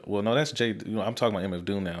like, well, no, that's Jay. I'm talking about MF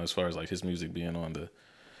Doom now as far as like his music being on the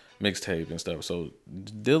mixtape and stuff. So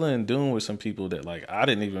Dilla and Doom were some people that like I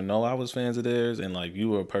didn't even know I was fans of theirs, and like you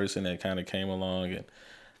were a person that kind of came along, and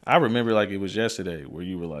I remember like it was yesterday where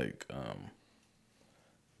you were like,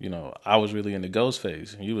 I was really into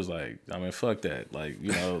Ghostface, and you was like, I mean, fuck that, like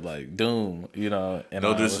like Doom, and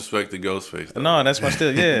no disrespect to Ghostface. Though. No, that's my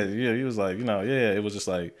still, yeah. He was like, it was just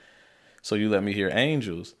like. So you let me hear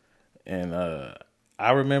Angels, and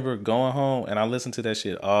I remember going home and I listened to that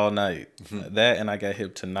shit all night. That and I got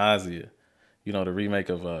hip to Nausea, the remake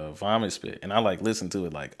of Vomit Spit, and I like listened to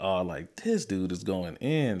it like, oh, like this dude is going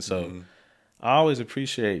in. So I always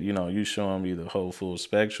appreciate you showing me the whole full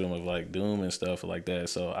spectrum of like Doom and stuff like that.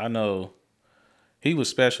 So I know he was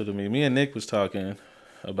special to me. Me and Nick was talking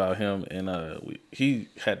about him, and he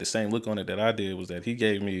had the same look on it that I did. Was that he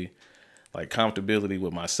gave me like comfortability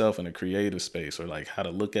with myself in a creative space, or like how to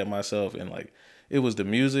look at myself, and like it was the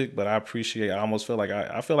music, but I almost feel like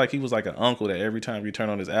I feel like he was like an uncle that every time you turn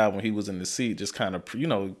on his album, he was in the seat just kind of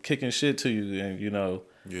kicking shit to you, and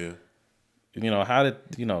how did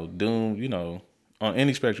Doom, on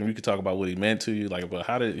any spectrum you could talk about what he meant to you, like, but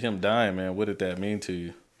how did him dying, man, what did that mean to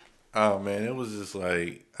you? Oh man, it was just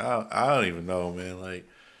like I don't even know, man. Like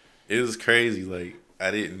it was crazy. Like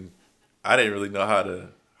I didn't really know how to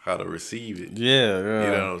receive it. Yeah. You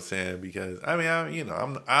know what I'm saying? Because I mean,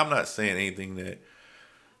 I'm not saying anything that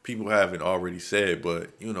people haven't already said, but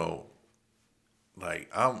like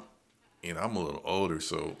I'm a little older,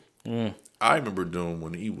 so I remember Doom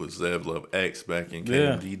when he was Zev Love X back in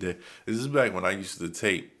KMD day. This is back when I used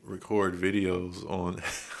to record videos on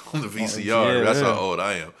the VCR. That's how old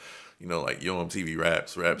I am. Like Yo MTV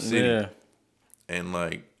Raps, Rap City. Yeah. And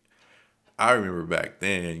like I remember back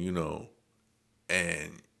then,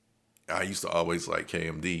 and I used to always like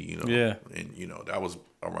KMD, Yeah. And that was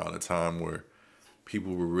around a time where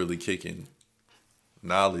people were really kicking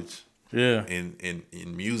knowledge Yeah. in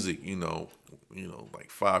music, like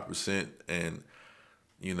 5%, and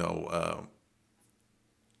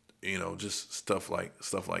just stuff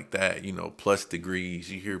like that. Plus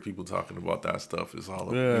degrees. You hear people talking about that stuff. It's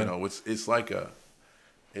all Yeah. it's like a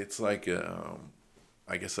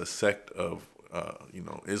I guess a sect of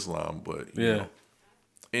Islam, but Yeah.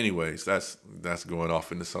 anyways, that's going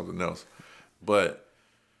off into something else. But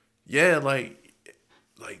yeah, like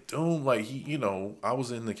Doom, like I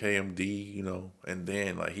was in the KMD, and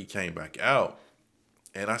then like he came back out,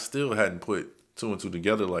 and I still hadn't put two and two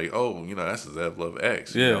together. Like, oh, that's Zev Love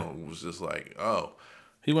X. Yeah. It was just like, oh,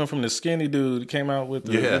 He went from the skinny dude, came out with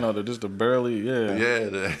the, Yeah. just the burly, yeah.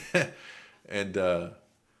 yeah, and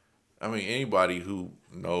I mean anybody who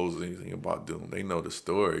knows anything about Doom, they know the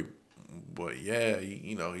story. But yeah,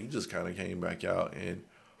 he just kind of came back out, and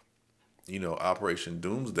Operation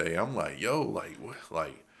Doomsday. I'm like, yo, like,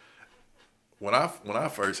 like when I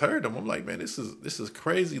first heard him, I'm like, man, this is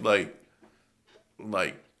crazy. Like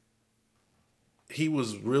he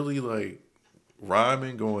was really like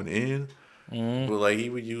rhyming, going in, but like he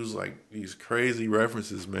would use like these crazy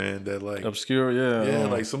references, man. That like, Obscure, yeah. yeah,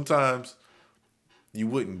 like sometimes you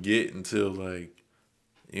wouldn't get until like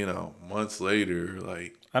months later,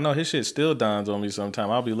 like. I know his shit still dawns on me sometime.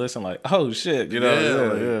 I'll be listening like, oh shit,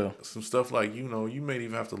 yeah. Some stuff like, you may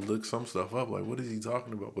even have to look some stuff up. Like, what is he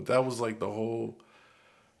talking about? But that was like the whole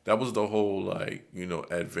like,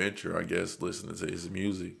 adventure, I guess, listening to his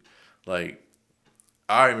music. Like,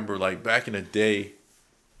 I remember like back in the day,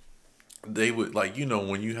 they would like,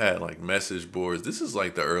 when you had like message boards, this is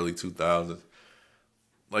like the early 2000s.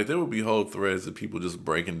 Like there would be whole threads of people just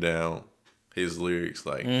breaking down his lyrics.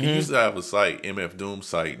 Like he used to have a site,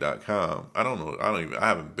 mfdoomsite.com. I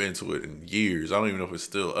haven't been to it in years. I don't even know if it's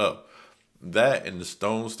still up. That and the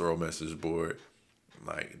Stones Throw message board,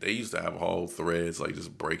 like they used to have whole threads like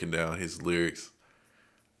just breaking down his lyrics.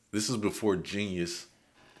 This is before Genius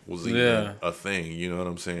was even a thing, you know what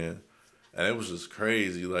I'm saying? And it was just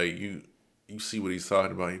crazy. Like you see what he's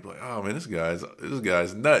talking about, you'd be like, oh man, this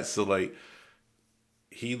guy's nuts. So like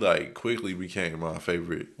he like quickly became my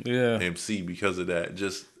favorite MC because of that.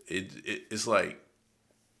 Just it's like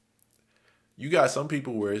you got some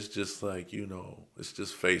people where it's just like, it's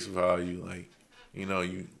just face value. Like,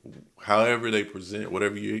 you however they present,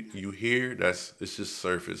 whatever you hear, it's just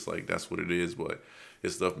surface. Like that's what it is. But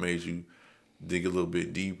his stuff made you dig a little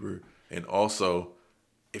bit deeper. And also,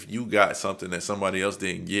 if you got something that somebody else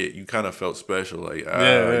didn't get, you kind of felt special. Like, you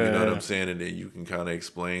know what I'm saying? And then you can kind of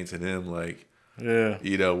explain to them like,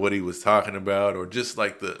 what he was talking about, or just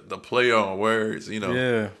like the play on words,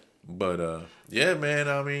 Yeah. But yeah, man.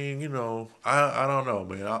 I mean, I don't know,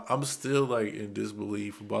 man. I'm still like in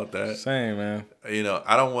disbelief about that. Same, man.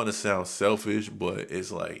 I don't want to sound selfish, but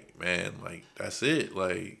it's like, man, like that's it.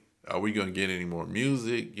 Like, are we gonna get any more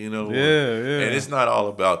music? Yeah. And it's not all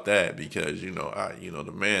about that because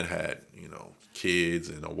the man had kids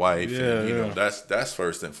and a wife, and that's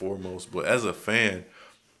first and foremost. But as a fan,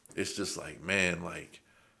 it's just like, man, like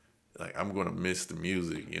I'm gonna miss the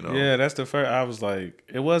music, Yeah, that's the first. I was like,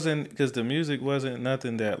 it wasn't because the music wasn't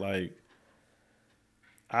nothing that like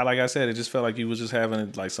I said, it just felt like you was just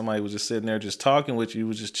having like somebody was just sitting there just talking with you,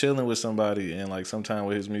 was just chilling with somebody, and like sometime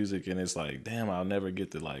with his music, and it's like, damn, I'll never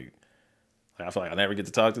get to like I feel like I'll never get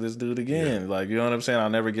to talk to this dude again. Like, you know what I'm saying? I'll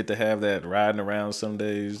never get to have that riding around some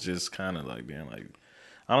days, just kind of like being like,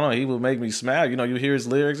 I don't know, he would make me smile. You hear his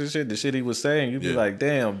lyrics and shit, the shit he was saying, you'd be like,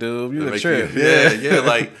 damn, dude, you a trip. Yeah.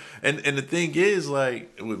 Like, and the thing is,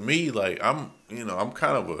 like, with me, like, I'm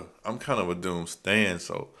kind of a Doom stan,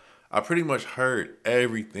 so I pretty much heard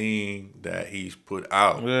everything that he's put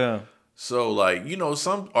out. Yeah. So, like,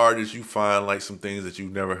 some artists you find, like, some things that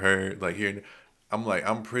you've never heard, like, here, I'm like,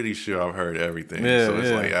 I'm pretty sure I've heard everything. Yeah, so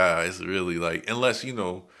it's like, it's really, like, unless,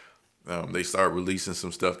 they start releasing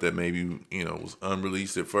some stuff that maybe, was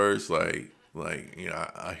unreleased at first. Like,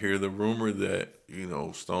 I hear the rumor that,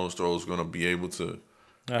 Stone's Throw is going to be able to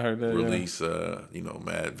release,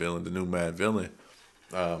 Mad Villain, the new Mad Villain.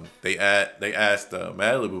 They asked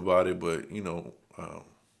Madlib about it, but,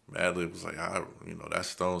 Madlib was like, that's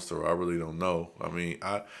Stone's Throw. I really don't know. I mean,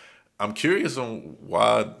 I'm curious on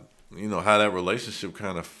why, how that relationship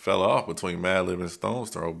kind of fell off between Madlib and Stone's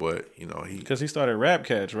Throw, but because he started Rap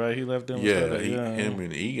Catch, right? He left them. Him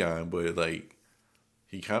and Egon, but like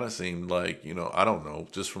he kind of seemed like I don't know,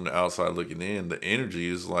 just from the outside looking in, the energy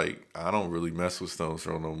is like I don't really mess with Stone's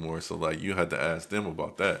Throw no more. So like you had to ask them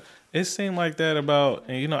about that. It seemed like that about,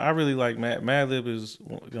 and I really like Madlib is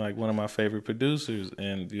like one of my favorite producers,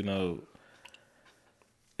 and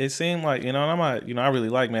it seemed like, and I'm not, I really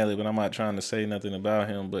like Madlib, and I'm not trying to say nothing about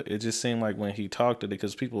him, but it just seemed like when he talked to it,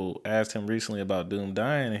 because people asked him recently about Doom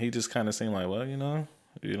dying, and he just kind of seemed like, well,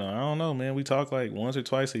 You know, I don't know, man. We talk like once or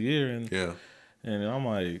twice a year, and Yeah. and I'm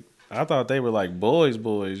like, I thought they were like boys,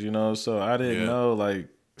 you know. So I didn't Yeah. know, like,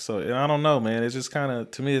 so and I don't know, man. It's just kind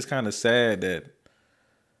of, to me, it's kind of sad that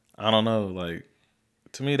I don't know, like,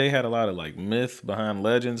 to me they had a lot of like myth behind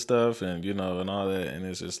legend stuff, and you know, and all that, and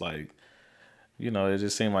it's just like, you know, it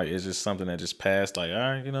just seemed like it's just something that just passed, like, all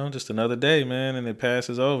right, you know, just another day, man, and it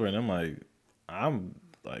passes over, and I'm like,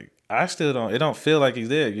 I still don't, it don't feel like he's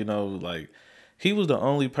there, you know, like. He was the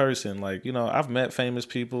only person, like, you know, I've met famous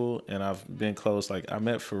people and I've been close. Like, I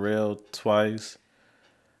met Pharrell twice.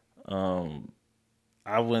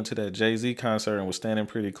 I went to that Jay-Z concert and was standing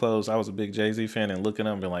pretty close. I was a big Jay-Z fan and looking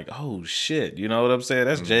up and being like, oh, shit. You know what I'm saying?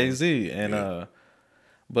 That's Jay-Z. And, Yeah.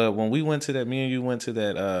 but when we went to that, me and you went to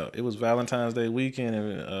that, it was Valentine's Day weekend.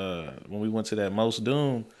 And when we went to that Most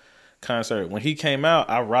Doom concert, when he came out,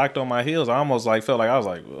 I rocked on my heels. I almost like felt like I was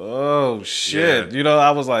like, oh shit. Yeah. You know, I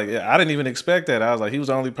was like, I didn't even expect that. I was like, he was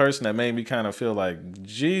the only person that made me kind of feel like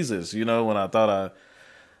Jesus, you know, when I thought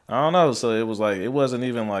I don't know. So it was like, it wasn't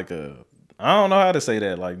even like I don't know how to say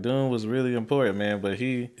that. Like, Doom was really important, man, but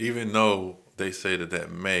Even though they say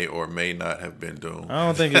that may or may not have been Doom. I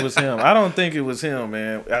don't think it was him. I don't think it was him,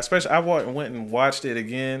 man. Especially, I went and watched it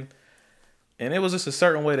again. And it was just a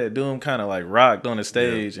certain way that Doom kind of like rocked on the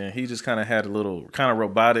stage, and he just kind of had a little kind of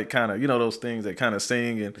robotic kind of, you know, those things that kind of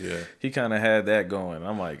sing, and Yeah. he kind of had that going.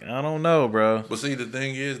 I'm like, I don't know, bro. But see, the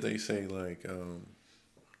thing is, they say like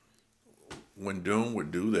when Doom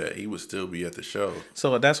would do that, he would still be at the show.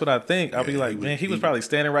 So that's what I think. I'll be Yeah, like, man, he was probably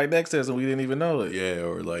standing right next to us, and we didn't even know it. Yeah,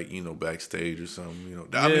 or like, you know, backstage or something. You know,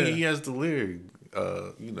 I mean, he has the lyric.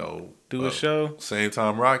 You know, Do a show. Same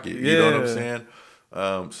Time Rocket. You know what I'm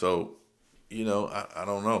saying? So, you know, I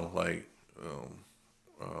don't know, like,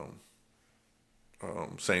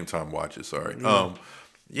 Same Time Watches. Sorry.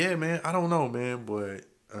 Yeah, man. I don't know, man, but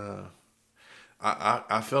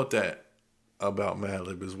I felt that about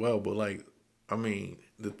Madlib as well. But like, I mean,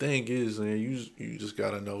 the thing is, man, you just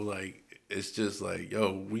gotta know, like, it's just like,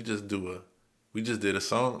 yo, we just did a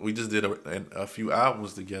song, we just did a few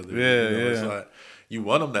albums together. Yeah, you know? It's yeah. like you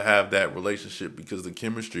want them to have that relationship because the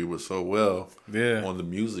chemistry was so well Yeah. on the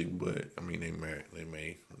music. But I mean, they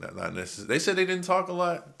may not necessarily. They said they didn't talk a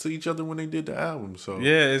lot to each other when they did the album. So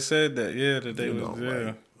Yeah, it said that. Yeah, that they you was. know, Yeah.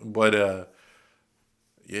 like, but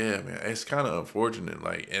yeah, man, it's kind of unfortunate.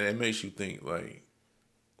 Like, and it makes you think, like,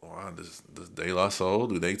 wow, does De La Soul,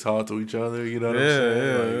 do they talk to each other? You know what I'm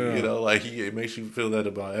saying? Like, you know, like, it makes you feel that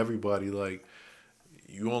about everybody. Like,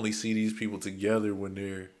 you only see these people together when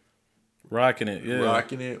they're Rocking it. Yeah.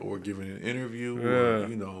 rocking it or giving an interview Yeah. or,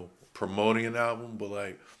 you know, promoting an album. But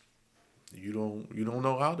like, you don't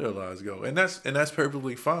know how their lives go, and that's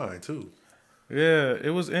perfectly fine too. Yeah,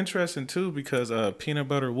 it was interesting too because Peanut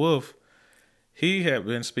Butter Wolf, he had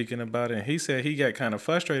been speaking about it, and he said he got kind of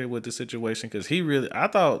frustrated with the situation because I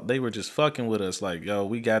thought they were just fucking with us, like, yo,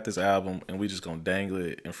 we got this album and we just gonna dangle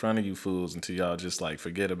it in front of you fools until y'all just like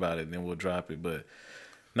forget about it and then we'll drop it. But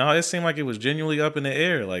no, it seemed like it was genuinely up in the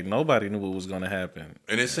air, like nobody knew what was gonna happen.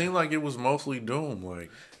 And it seemed like it was mostly Doom. Like,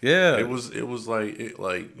 Yeah, it was like,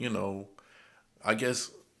 you know, I guess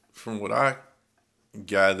from what I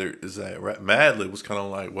gathered is that Madlib was kind of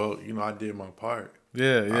like, well, you know, I did my part.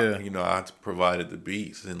 yeah. You know, I provided the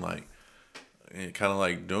beats, and like, and kind of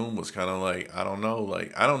like Doom was kind of like, I don't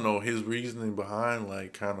know his reasoning behind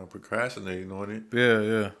like kind of procrastinating on it.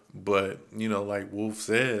 Yeah. But, you know, like Wolf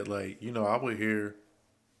said, like, you know, I would hear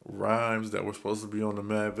rhymes that were supposed to be on the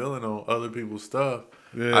Mad Villain on other people's stuff.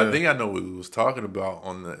 Yeah. I think I know what he was talking about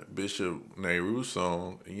on the Bishop Nehru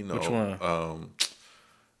song. You know, Which one?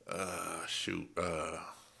 Shoot.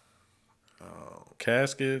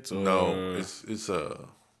 Caskets? Or... No, it's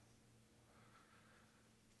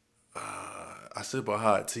I sip a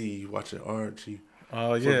hot tea watching Archie.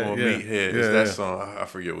 Oh Flip yeah, on yeah. Meathead. Yeah, It's that yeah. song. I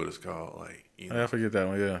forget what it's called. Like, you know, I forget that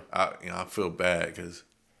one. Yeah. I feel bad because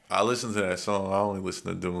I listen to that song. I only listen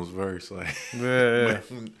to Doom's verse. Like, Yeah.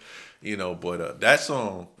 you know, but that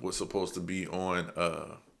song was supposed to be on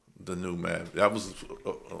the new Mad. That was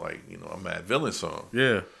like, you know, a Mad Villain song.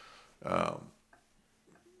 Yeah.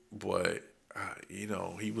 But you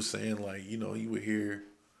know, he was saying like, you know, he would hear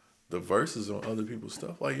the verses on other people's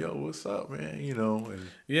stuff like, yo, what's up, man? You know, and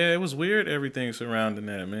Yeah, it was weird, everything surrounding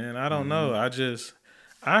that, man. I don't know.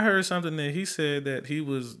 I heard something that he said that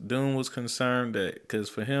Doom was concerned that, because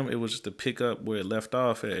for him, it was just to pick up where it left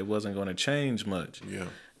off at. It wasn't going to change much. yeah,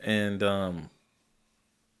 And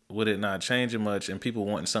with it not changing much and people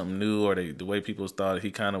wanting something new, or the way people thought,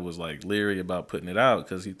 he kind of was like leery about putting it out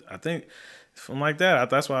because I think from like that,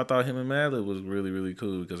 that's why I thought him and Madlib was really, really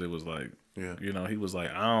cool, because it was like, Yeah. You know, he was like,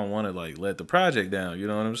 I don't want to like let the project down. You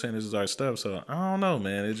know what I'm saying? This is our stuff. So I don't know,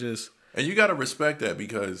 man. It just And you gotta respect that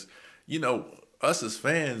because, you know, us as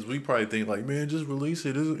fans, we probably think like, man, just release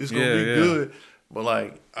it. It's gonna be good. But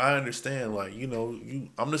like, I understand. Like, you know,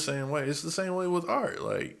 I'm the same way. It's the same way with art.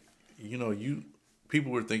 Like, you know,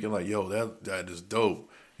 people were thinking like, yo, that is dope,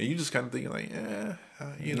 and you just kind of thinking like,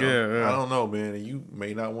 you know, I don't know, man. And you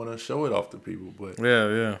may not want to show it off to people, but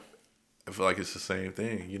yeah. I feel like it's the same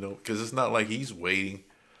thing, you know, because it's not like he's waiting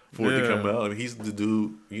for it to come out. I mean, he's the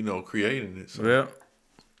dude, you know, creating it. So.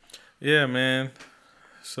 Yeah, man.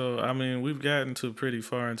 So, I mean, we've gotten to pretty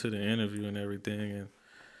far into the interview and everything. And,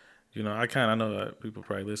 you know, I know that people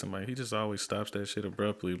probably listen, like, he just always stops that shit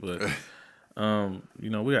abruptly. But, you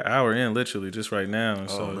know, we're an hour in literally just right now. And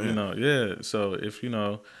so, you know, So, if, you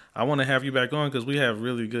know, I want to have you back on because we have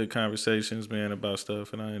really good conversations, man, about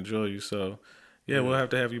stuff. And I enjoy you. So, yeah, we'll have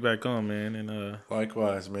to have you back on, man. And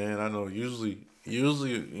likewise, man. I know usually,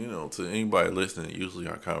 you know, to anybody listening, usually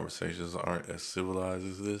our conversations aren't as civilized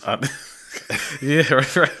as this. Yeah,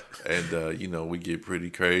 right. And you know, we get pretty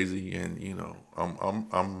crazy, and you know,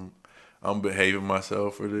 I'm behaving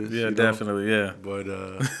myself for this. Yeah, you know? Definitely, yeah. But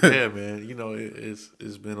yeah, man, you know,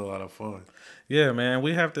 it's been a lot of fun. Yeah, man,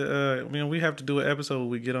 we have to. We have to do an episode where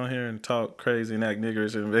we get on here and talk crazy and act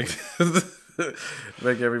niggerish and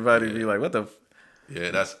make everybody be like, "What the."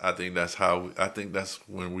 Yeah, I think that's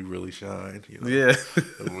when we really shine. You know? Yeah.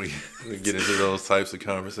 When we get into those types of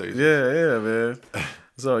conversations. Yeah, man.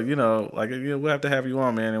 So, you know, like, we'll have to have you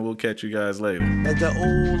on, man, and we'll catch you guys later. Like that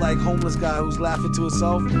old, like, homeless guy who's laughing to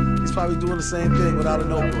himself, he's probably doing the same thing without a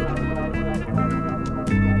notebook.